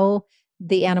allow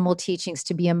the animal teachings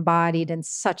to be embodied in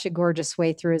such a gorgeous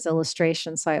way through his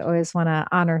illustrations. So I always want to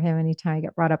honor him anytime I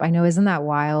get brought up. I know, isn't that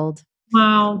wild?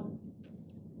 Wow.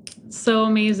 So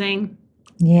amazing.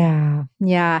 Yeah.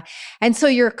 Yeah. And so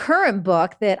your current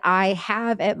book that I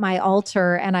have at my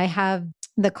altar, and I have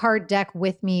the card deck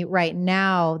with me right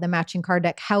now, the matching card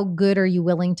deck, How Good Are You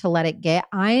Willing to Let It Get?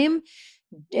 I'm,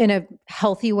 in a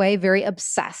healthy way, very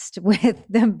obsessed with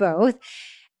them both.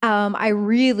 I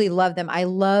really love them. I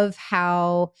love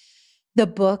how the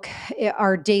book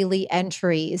are daily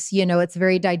entries. It's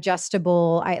very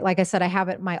digestible. Like I said, I have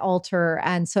it at my altar.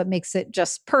 And so it makes it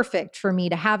just perfect for me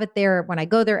to have it there when I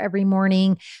go there every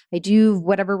morning. I do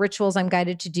whatever rituals I'm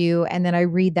guided to do. And then I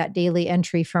read that daily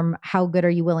entry from How Good Are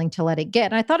You Willing to Let It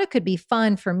Get? And I thought it could be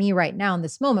fun for me right now in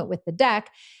this moment with the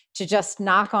deck to just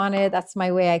knock on it. That's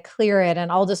my way I clear it.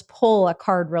 And I'll just pull a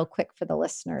card real quick for the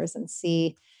listeners and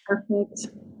see Perfect.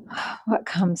 what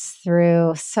comes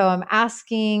through. So I'm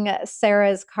asking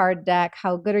Sarah's card deck,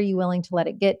 how good are you willing to let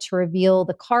it get, to reveal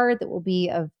the card that will be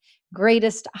of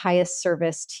greatest, highest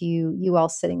service to you all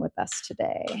sitting with us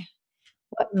today.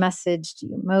 What message do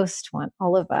you most want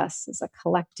all of us as a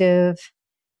collective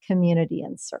community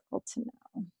and circle to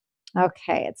know?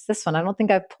 Okay, it's this one. I don't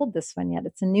think I've pulled this one yet.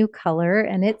 It's a new color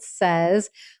and it says,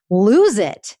 lose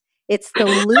it. It's the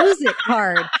lose it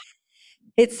card.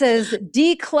 It says,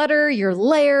 declutter your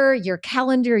lair, your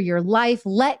calendar, your life.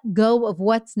 Let go of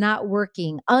what's not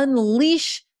working.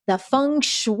 Unleash the feng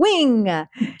shui.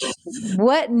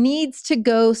 What needs to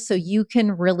go so you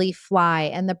can really fly?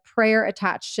 And the prayer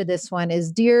attached to this one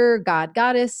is, Dear God,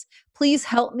 Goddess, please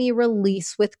help me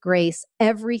release with grace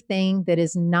everything that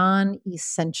is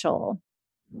non-essential.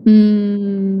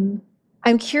 I'm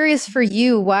curious for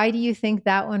you, why do you think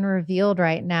that one revealed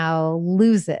right now?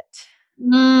 Lose it.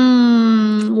 Well,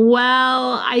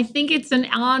 I think it's an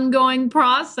ongoing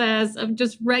process of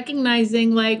just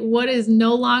recognizing like what is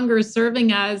no longer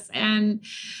serving us. And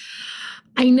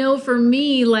I know for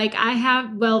me, like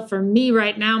for me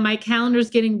right now, my calendar's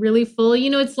getting really full.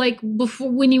 It's like before,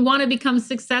 when you want to become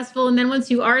successful, and then once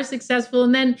you are successful,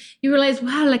 and then you realize,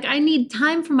 wow, like I need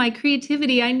time for my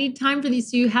creativity. I need time for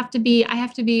these. So I have to be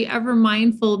ever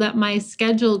mindful that my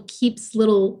schedule keeps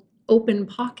little open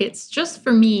pockets just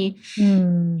for me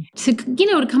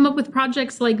to come up with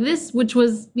projects like this, which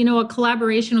was, a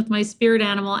collaboration with my spirit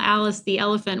animal, Alice the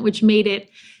elephant, which made it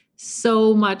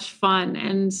so much fun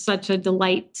and such a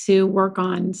delight to work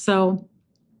on. So,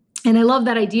 and I love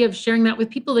that idea of sharing that with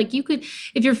people. Like you could,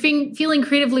 if you're feeling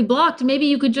creatively blocked, maybe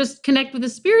you could just connect with a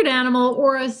spirit animal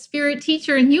or a spirit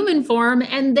teacher in human form,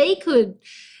 and they could,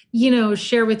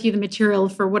 share with you the material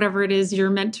for whatever it is you're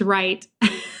meant to write.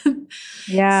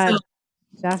 Yeah, so,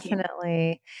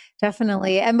 definitely.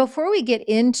 Definitely. And before we get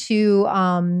into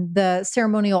the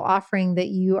ceremonial offering that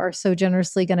you are so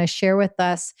generously going to share with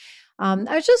us, I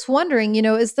was just wondering,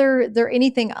 is there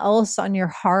anything else on your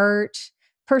heart,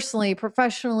 personally,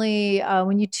 professionally,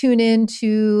 when you tune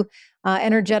into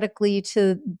energetically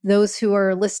to those who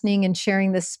are listening and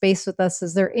sharing this space with us?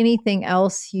 Is there anything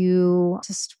else you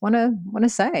just want to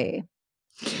say?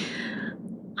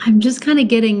 I'm just kind of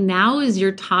getting, now is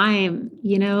your time.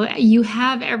 You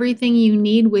have everything you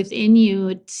need within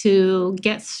you to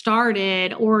get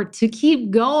started or to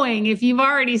keep going if you've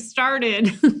already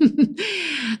started.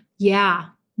 Yeah,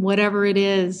 whatever it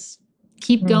is,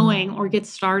 keep going or get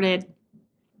started.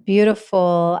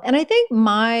 Beautiful. And I think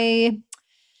my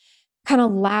kind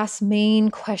of last main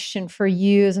question for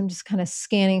you, is I'm just kind of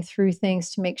scanning through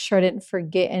things to make sure I didn't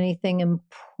forget anything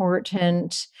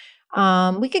important.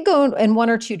 We could go in one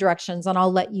or two directions and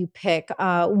I'll let you pick.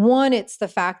 One, it's the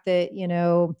fact that,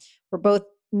 we're both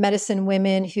medicine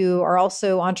women who are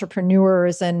also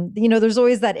entrepreneurs. And, there's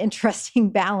always that interesting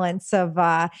balance of,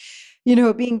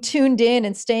 being tuned in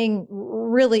and staying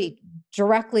really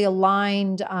directly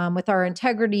aligned with our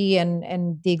integrity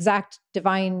and the exact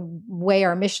divine way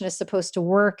our mission is supposed to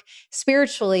work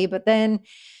spiritually. But then,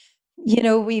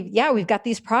 we've got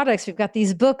these products, we've got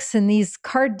these books and these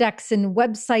card decks and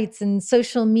websites and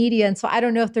social media. And so I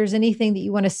don't know if there's anything that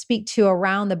you want to speak to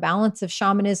around the balance of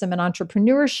shamanism and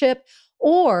entrepreneurship,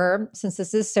 or since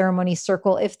this is Ceremony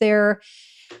Circle, if there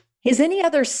is any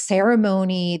other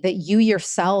ceremony that you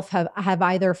yourself have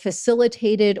either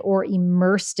facilitated or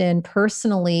immersed in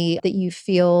personally that you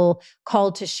feel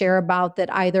called to share about,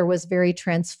 that either was very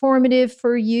transformative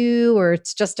for you or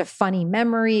it's just a funny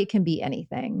memory. It can be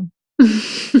anything.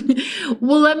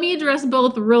 Well, let me address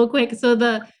both real quick. So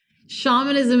the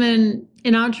shamanism and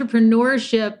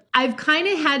entrepreneurship, I've kind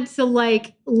of had to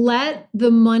like let the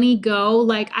money go.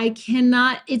 Like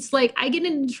it's like I get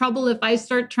into trouble if I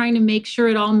start trying to make sure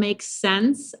it all makes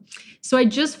sense. So I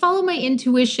just follow my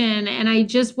intuition. And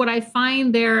what I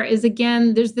find there is,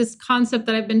 again, there's this concept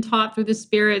that I've been taught through the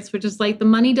spirits, which is like the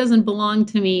money doesn't belong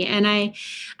to me. And I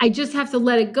just have to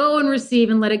let it go and receive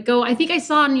and let it go. I think I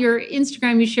saw on your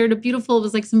Instagram, you shared it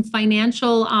was like some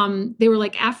financial, they were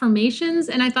like affirmations.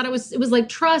 And I thought it was like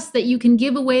trust that you can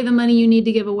give away the money you need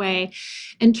to give away,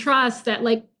 and trust that,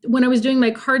 like, when I was doing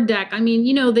my card deck, I mean,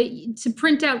 to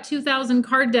print out 2,000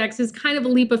 card decks is kind of a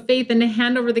leap of faith, and to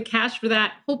hand over the cash for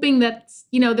that, hoping that,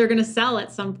 they're going to sell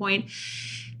at some point.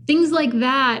 Things like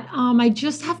that. I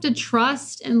just have to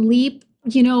trust and leap,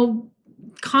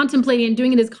 contemplating and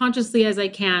doing it as consciously as I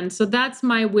can. So that's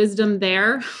my wisdom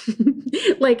there.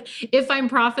 Like, if I'm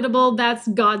profitable, that's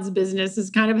God's business,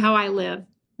 is kind of how I live.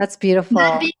 That's beautiful.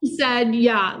 That being said,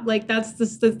 yeah, like that's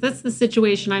the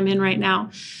situation I'm in right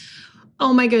now.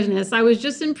 Oh my goodness. I was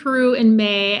just in Peru in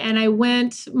May, and I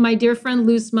went, my dear friend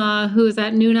Lusma, who is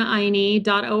at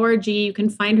nunaini.org. You can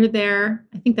find her there.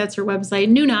 I think that's her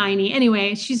website, Nuna Aini.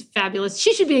 Anyway, she's fabulous.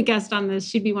 She should be a guest on this.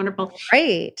 She'd be wonderful.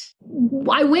 Great.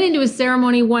 I went into a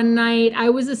ceremony one night. I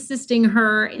was assisting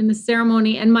her in the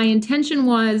ceremony, and my intention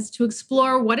was to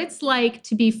explore what it's like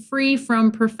to be free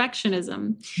from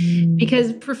perfectionism,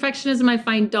 because perfectionism, I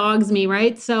find, dogs me,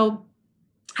 right? So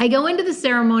I go into the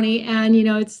ceremony, and,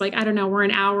 it's like, I don't know, we're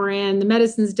an hour in, the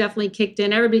medicine's definitely kicked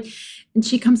in, everybody. And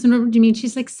she comes over to me and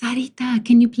she's like, Sarita,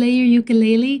 can you play your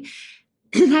ukulele?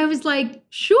 And I was like,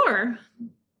 sure.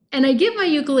 And I get my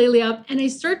ukulele up and I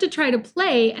start to try to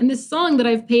play. And this song that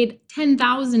I've played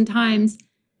 10,000 times,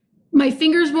 my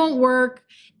fingers won't work.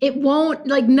 It won't,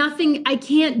 like, nothing, I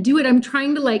can't do it. I'm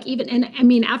trying to, like, and I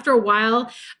mean, after a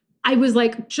while, I was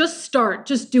like, just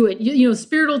do it.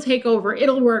 Spirit will take over.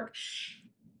 It'll work.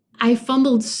 I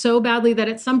fumbled so badly that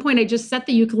at some point I just set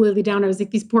the ukulele down. I was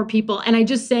like, these poor people. And I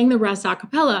just sang the rest a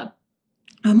cappella.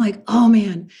 I'm like, oh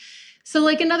man. So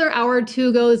like another hour or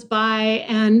two goes by,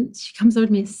 and she comes over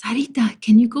to me, Sarita,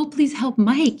 can you go please help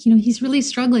Mike? He's really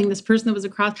struggling, this person that was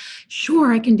across.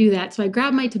 Sure, I can do that. So I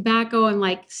grab my tobacco and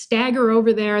like stagger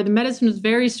over there. The medicine was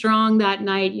very strong that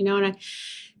night, and I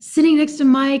sitting next to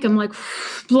Mike, I'm like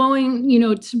blowing,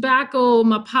 tobacco,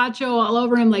 mapacho all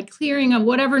over him, like clearing of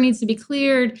whatever needs to be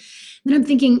cleared. And I'm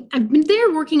thinking, I've been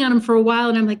there working on him for a while,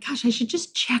 and I'm like, gosh, I should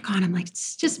just check on him, like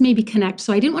just maybe connect.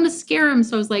 So I didn't want to scare him.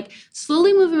 So I was like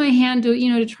slowly moving my hand to,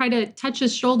 to try to touch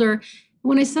his shoulder.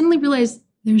 When I suddenly realized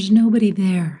there's nobody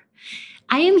there,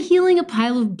 I am healing a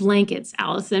pile of blankets,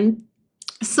 Allison.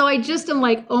 So I just am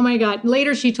like, oh my God.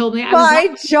 Later, she told me,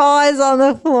 my jaw is on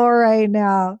the floor right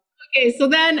now. Okay, so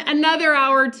then another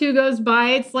hour or two goes by.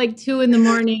 It's like 2 a.m.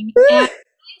 And I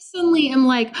suddenly am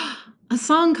like, a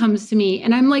song comes to me,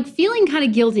 and I'm like feeling kind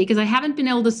of guilty because I haven't been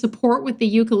able to support with the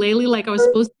ukulele like I was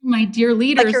supposed to, my dear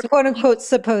leader. Like you're quote unquote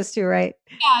supposed to, right?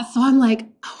 Yeah. So I'm like,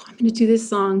 oh, I'm going to do this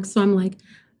song. So I'm like,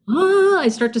 I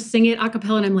start to sing it a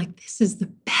cappella, and I'm like, this is the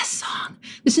best song.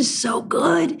 This is so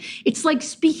good. It's like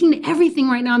speaking to everything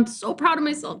right now. I'm so proud of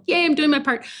myself. Yay, I'm doing my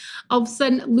part. All of a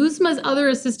sudden, Luzma's other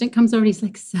assistant comes over, and he's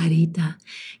like, Sarita,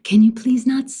 can you please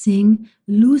not sing?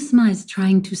 Luzma is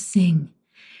trying to sing.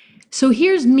 So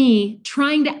here's me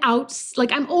trying to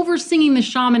like I'm over singing the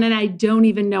shaman, and I don't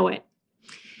even know it.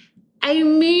 I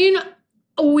mean,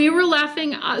 we were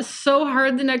laughing so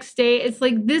hard the next day. It's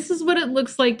like, this is what it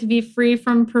looks like to be free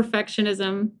from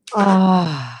perfectionism.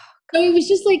 Oh. So it was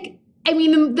just like, I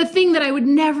mean, the thing that I would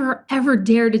never, ever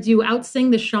dare to do,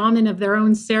 outsing the shaman of their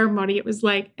own ceremony. It was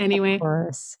like, anyway. Of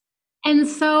course. And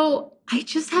so I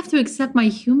just have to accept my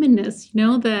humanness,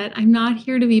 that I'm not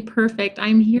here to be perfect.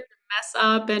 I'm here to mess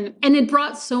up. And it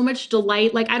brought so much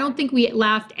delight. Like, I don't think we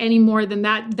laughed any more than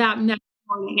that next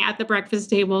morning at the breakfast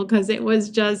table, because it was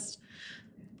just,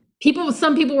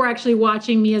 Some people were actually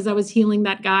watching me as I was healing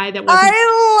that guy that wasn't. I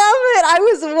love it. I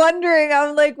was wondering,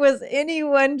 I'm like, was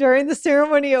anyone during the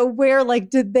ceremony aware? Like,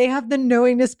 did they have the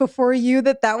knowingness before you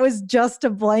that that was just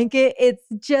a blanket? It's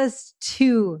just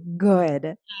too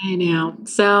good. I know.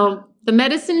 So the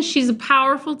medicine, she's a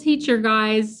powerful teacher,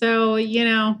 guys. So,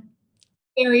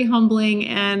 very humbling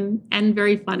and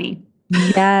very funny.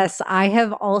 Yes, I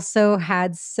have also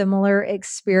had similar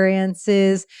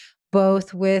experiences,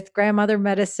 both with grandmother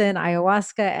medicine,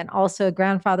 ayahuasca, and also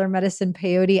grandfather medicine,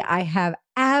 peyote. I have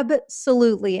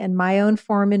absolutely, in my own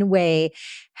form and way,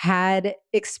 had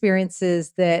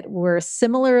experiences that were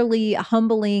similarly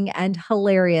humbling and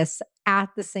hilarious at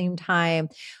the same time.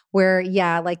 Where,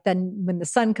 yeah, like then when the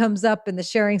sun comes up and the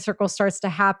sharing circle starts to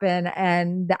happen,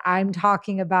 and I'm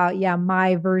talking about, yeah,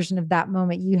 my version of that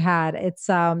moment you had.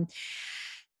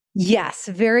 Yes,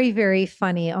 very, very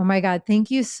funny. Oh my God. Thank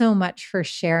you so much for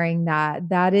sharing that.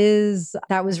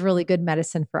 That was really good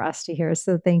medicine for us to hear.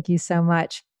 So thank you so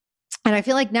much. And I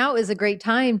feel like now is a great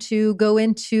time to go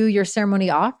into your ceremony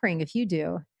offering if you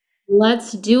do.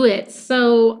 Let's do it.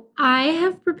 So I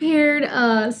have prepared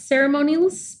a ceremonial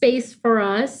space for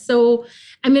us. So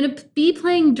I'm going to be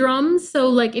playing drums. So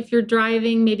like if you're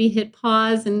driving, maybe hit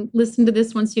pause and listen to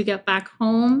this once you get back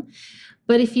home.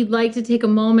 But if you'd like to take a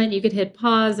moment, you could hit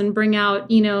pause and bring out,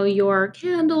 your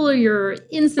candle or your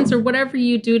incense or whatever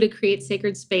you do to create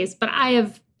sacred space. But I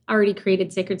have already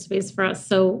created sacred space for us.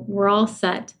 So we're all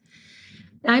set.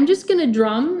 I'm just going to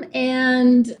drum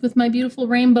and with my beautiful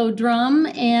rainbow drum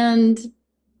and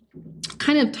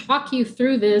kind of talk you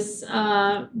through this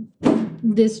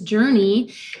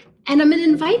journey. And I'm going to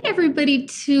invite everybody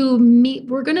to meet.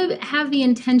 We're going to have the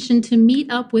intention to meet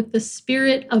up with the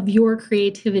spirit of your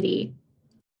creativity.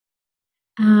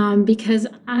 Because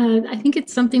I think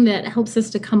it's something that helps us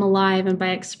to come alive. And by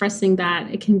expressing that,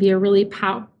 it can be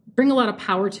bring a lot of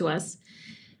power to us.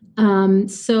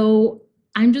 So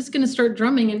I'm just going to start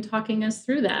drumming and talking us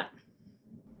through that.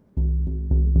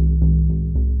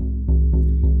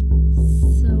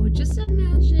 So just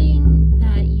imagining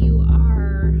that you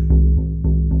are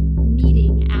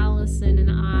meeting Allison and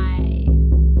I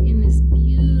in this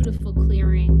beautiful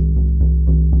clearing.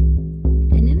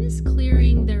 And in this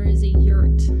clearing, there is a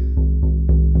yurt.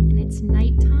 And it's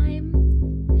nighttime,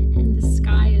 and the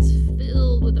sky is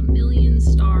filled with a million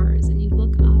stars. And you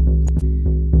look up,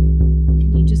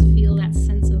 you just feel that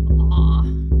sense of awe.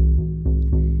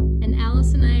 And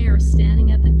Alice and I are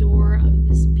standing at the door of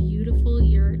this beautiful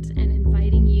yurt and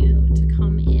inviting you to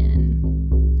come in.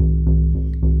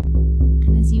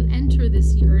 And as you enter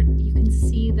this yurt, you can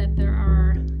see that there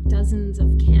are dozens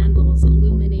of candles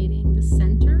illuminating the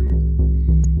center.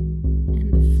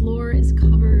 And the floor is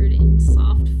covered in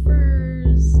soft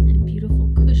furs and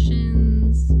beautiful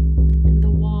cushions. And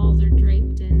the walls are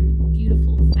draped in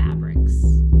beautiful fabrics.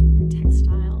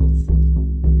 Textiles,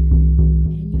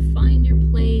 and you find your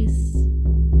place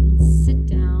and sit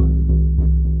down,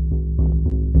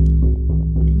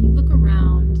 and you look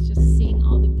around, just seeing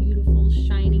all the beautiful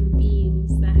shining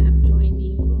beings that have joined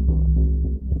you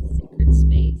in this sacred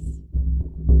space.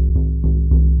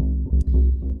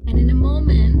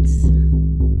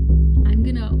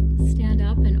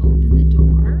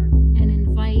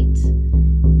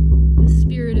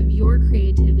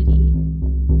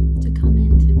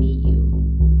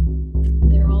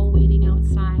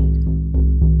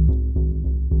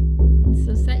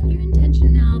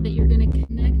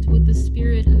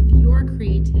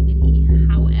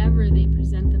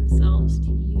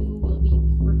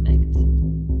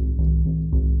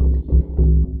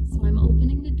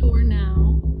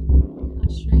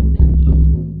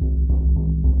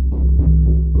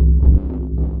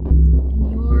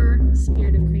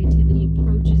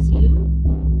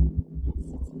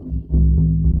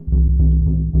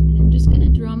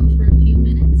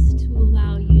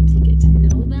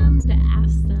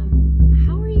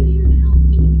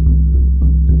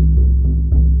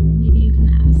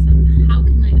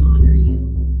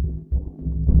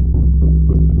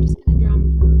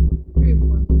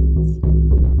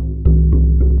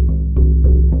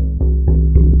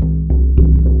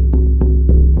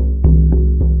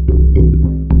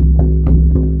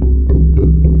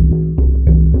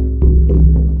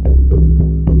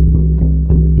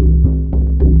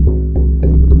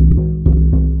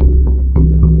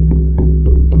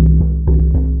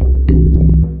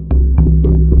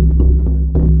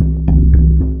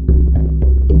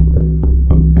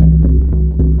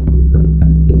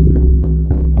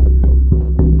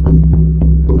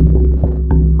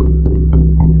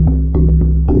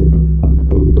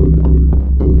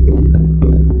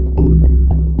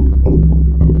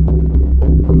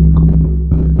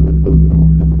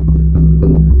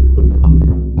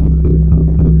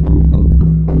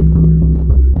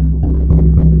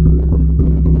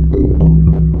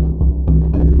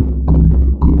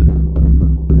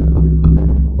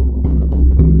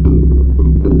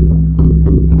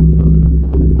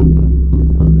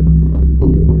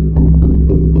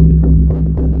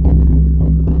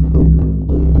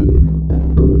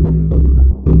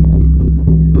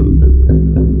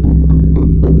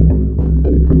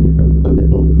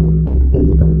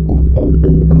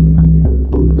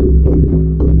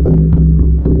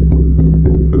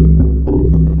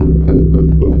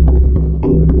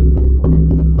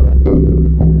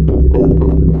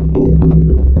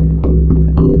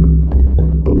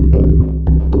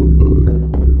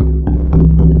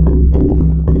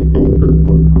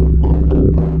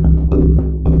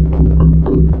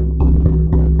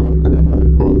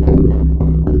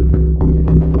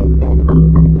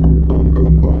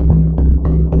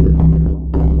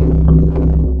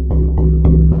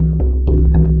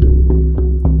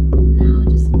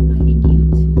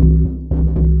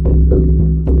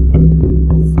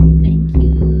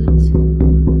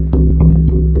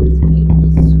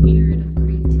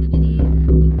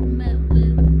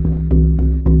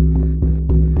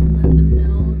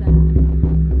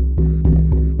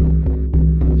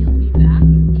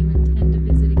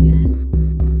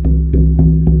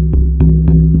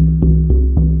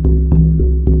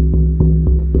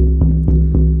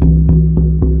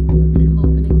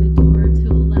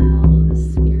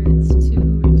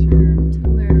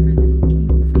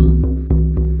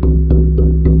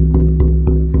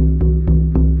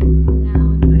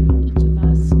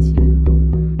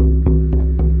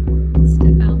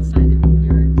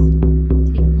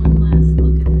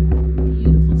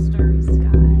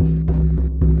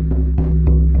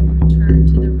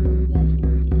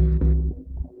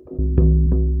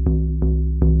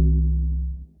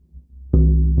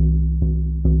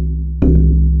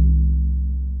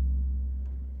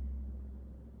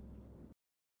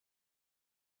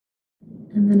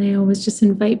 then I always just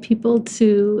invite people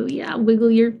to,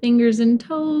 wiggle your fingers and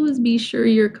toes. Be sure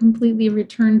you're completely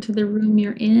returned to the room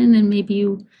you're in. And maybe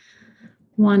you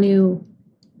want to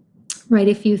write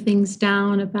a few things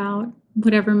down about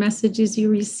whatever messages you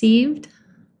received.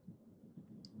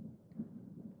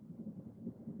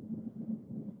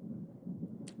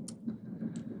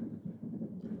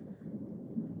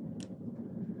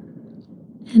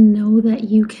 And know that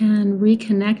you can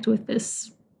reconnect with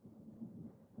this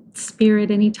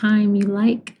spirit anytime you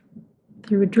like,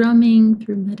 through drumming,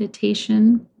 through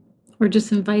meditation, or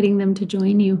just inviting them to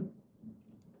join you.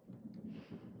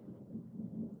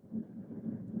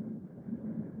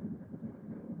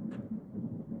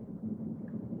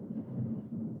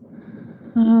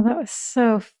 Oh, that was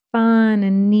so fun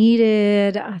and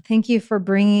needed. Thank you for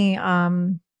bringing,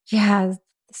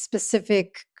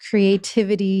 specific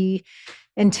creativity,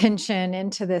 intention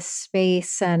into this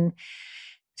space. And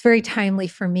it's very timely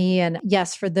for me. And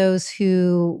yes, for those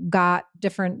who got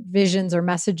different visions or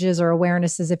messages or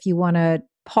awarenesses, if you want to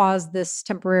pause this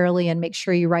temporarily and make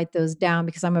sure you write those down,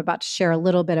 because I'm about to share a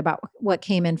little bit about what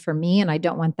came in for me. And I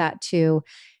don't want that to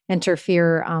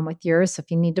interfere with yours. So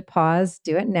if you need to pause,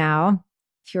 do it now.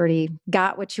 If you already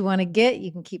got what you want to get,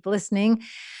 you can keep listening.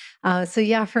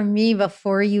 For me,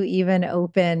 before you even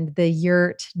opened the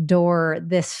yurt door,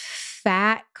 this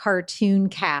fat cartoon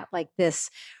cat, like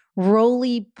this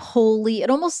roly-poly, it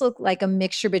almost looked like a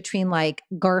mixture between like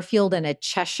Garfield and a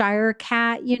Cheshire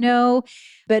cat,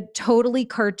 but totally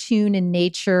cartoon in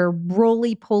nature,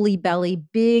 roly-poly belly,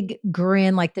 big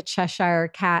grin like the Cheshire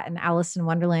cat and Alice in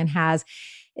Wonderland has.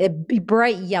 It'd be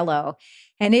bright yellow.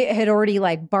 And it had already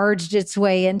like barged its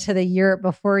way into the yurt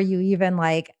before you even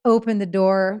like opened the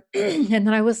door. And then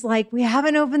I was like, we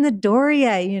haven't opened the door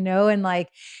yet, and like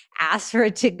asked for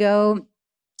it to go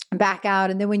back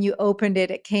out. And then when you opened it,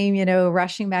 it came,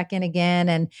 rushing back in again.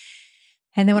 And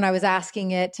then when I was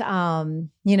asking it,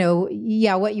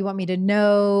 what you want me to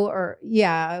know, or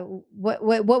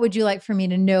what would you like for me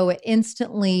to know? It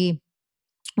instantly,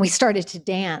 we started to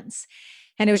dance.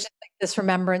 And it was just like this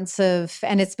remembrance of,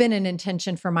 and it's been an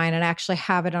intention for mine, and I actually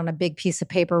have it on a big piece of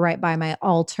paper right by my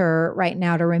altar right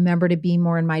now, to remember to be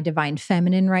more in my divine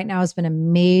feminine right now has been a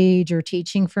major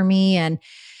teaching for me. And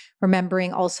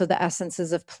remembering also the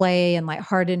essences of play and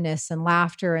lightheartedness and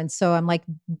laughter. And so I'm like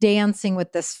dancing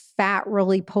with this fat,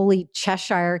 roly-poly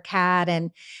Cheshire cat.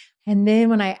 And then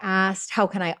when I asked, how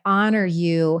can I honor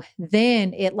you?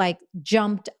 Then it like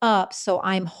jumped up. So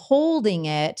I'm holding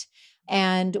it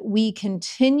and we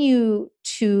continue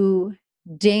to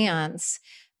dance.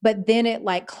 But then it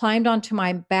like climbed onto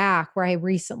my back, where I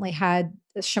recently had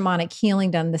the shamanic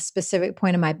healing done, the specific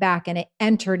point in my back, and it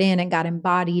entered in and got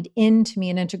embodied into me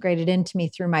and integrated into me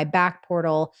through my back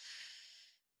portal,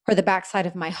 or the backside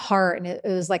of my heart. And it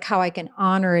was like, how I can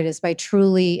honor it is by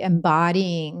truly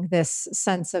embodying this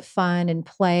sense of fun and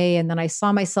play. And then I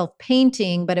saw myself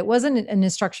painting, but it wasn't an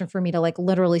instruction for me to like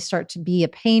literally start to be a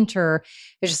painter.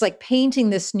 It was just like painting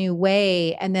this new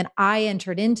way. And then I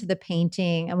entered into the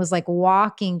painting and was like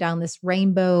walking down this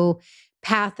rainbow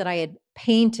path that I had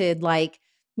painted, like,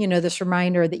 this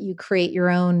reminder that you create your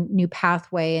own new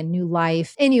pathway and new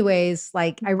life. Anyways,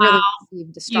 like I really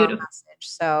received a strong message.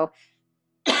 So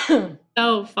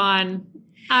so fun.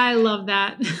 I love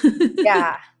that.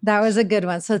 Yeah, that was a good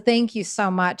one. So thank you so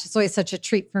much. It's always such a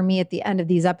treat for me at the end of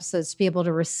these episodes to be able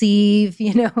to receive,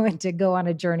 and to go on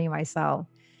a journey myself.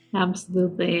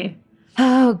 Absolutely.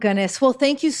 Oh, goodness. Well,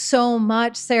 thank you so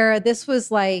much, Sarah. This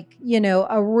was like,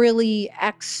 a really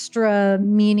extra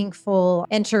meaningful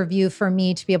interview for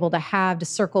me to be able to have, to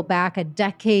circle back a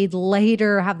decade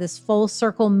later, have this full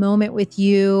circle moment with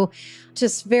you.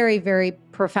 Just very, very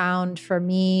profound for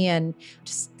me. And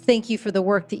just thank you for the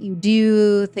work that you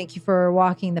do. Thank you for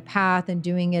walking the path and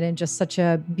doing it in just such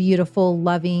a beautiful,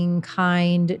 loving,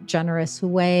 kind, generous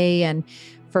way. And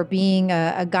for being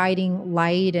a guiding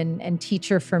light and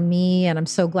teacher for me. And I'm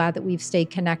so glad that we've stayed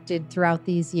connected throughout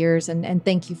these years. And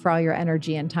thank you for all your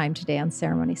energy and time today on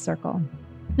Ceremony Circle.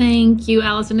 Thank you,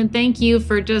 Allison. And thank you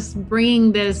for just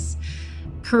bringing this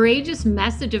courageous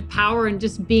message of power and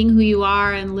just being who you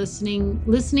are and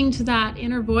listening to that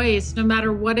inner voice, no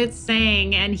matter what it's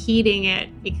saying, and heeding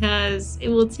it, because it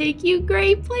will take you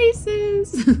great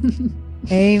places.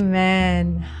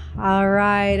 Amen. All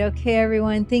right. Okay,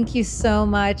 everyone. Thank you so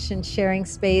much in sharing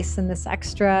space in this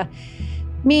extra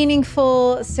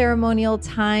meaningful ceremonial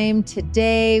time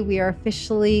today. We are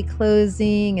officially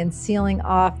closing and sealing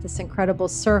off this incredible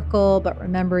circle. But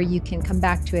remember, you can come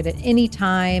back to it at any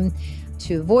time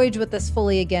to voyage with us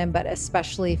fully again, but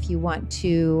especially if you want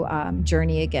to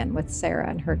journey again with Sarah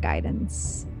and her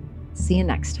guidance. See you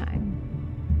next time.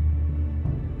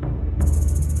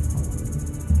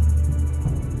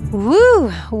 Woo!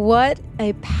 What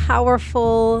a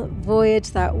powerful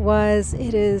voyage that was.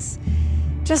 It is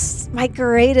just my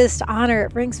greatest honor.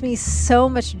 It brings me so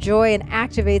much joy and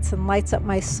activates and lights up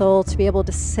my soul to be able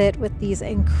to sit with these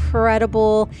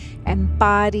incredible,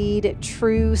 embodied,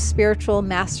 true spiritual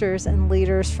masters and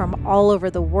leaders from all over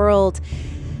the world.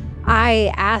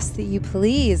 I ask that you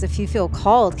please, if you feel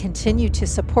called, continue to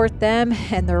support them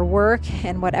and their work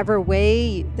in whatever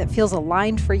way that feels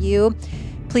aligned for you.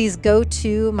 Please go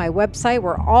to my website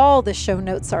where all the show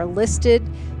notes are listed,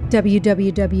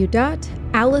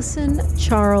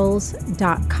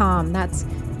 www.allisoncharles.com. That's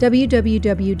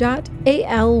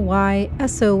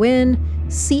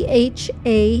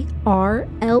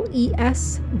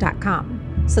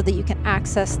www.allisoncharles.com, so that you can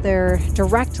access their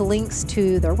direct links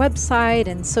to their website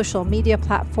and social media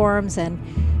platforms and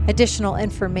additional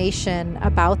information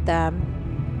about them.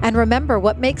 And remember,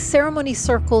 what makes Ceremony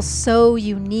Circles so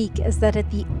unique is that at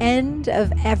the end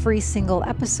of every single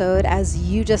episode, as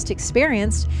you just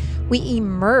experienced, we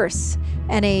immerse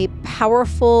in a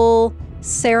powerful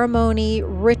ceremony,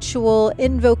 ritual,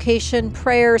 invocation,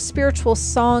 prayer, spiritual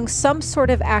song, some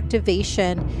sort of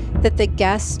activation that the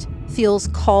guest feels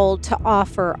called to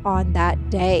offer on that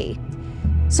day.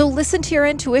 So listen to your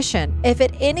intuition. If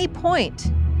at any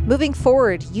point moving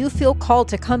forward, you feel called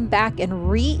to come back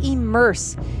and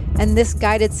re-immerse in this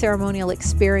guided ceremonial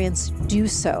experience, do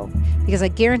so. Because I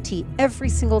guarantee every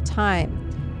single time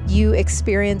you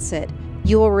experience it,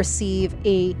 you will receive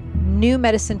a new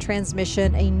medicine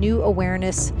transmission, a new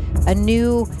awareness, a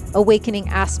new awakening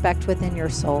aspect within your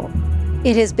soul.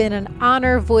 It has been an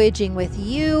honor voyaging with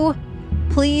you.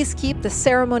 Please keep the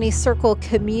Ceremony Circle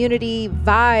community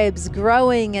vibes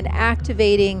growing and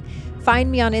activating.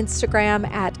 Find me on Instagram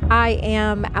at I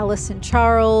am Allison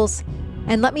Charles,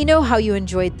 and let me know how you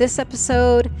enjoyed this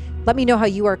episode. Let me know how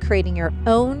you are creating your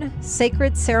own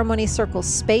sacred Ceremony Circle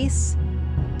space.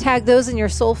 Tag those in your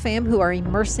soul fam who are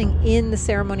immersing in the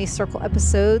Ceremony Circle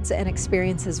episodes and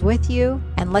experiences with you.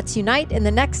 And let's unite in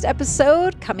the next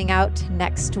episode coming out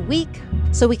next week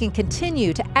so we can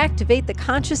continue to activate the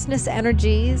consciousness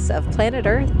energies of planet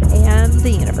Earth and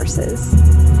the universes.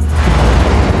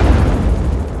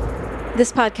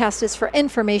 This podcast is for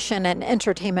information and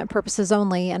entertainment purposes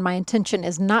only, and my intention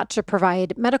is not to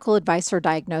provide medical advice or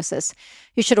diagnosis.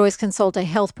 You should always consult a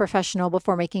health professional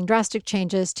before making drastic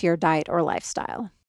changes to your diet or lifestyle.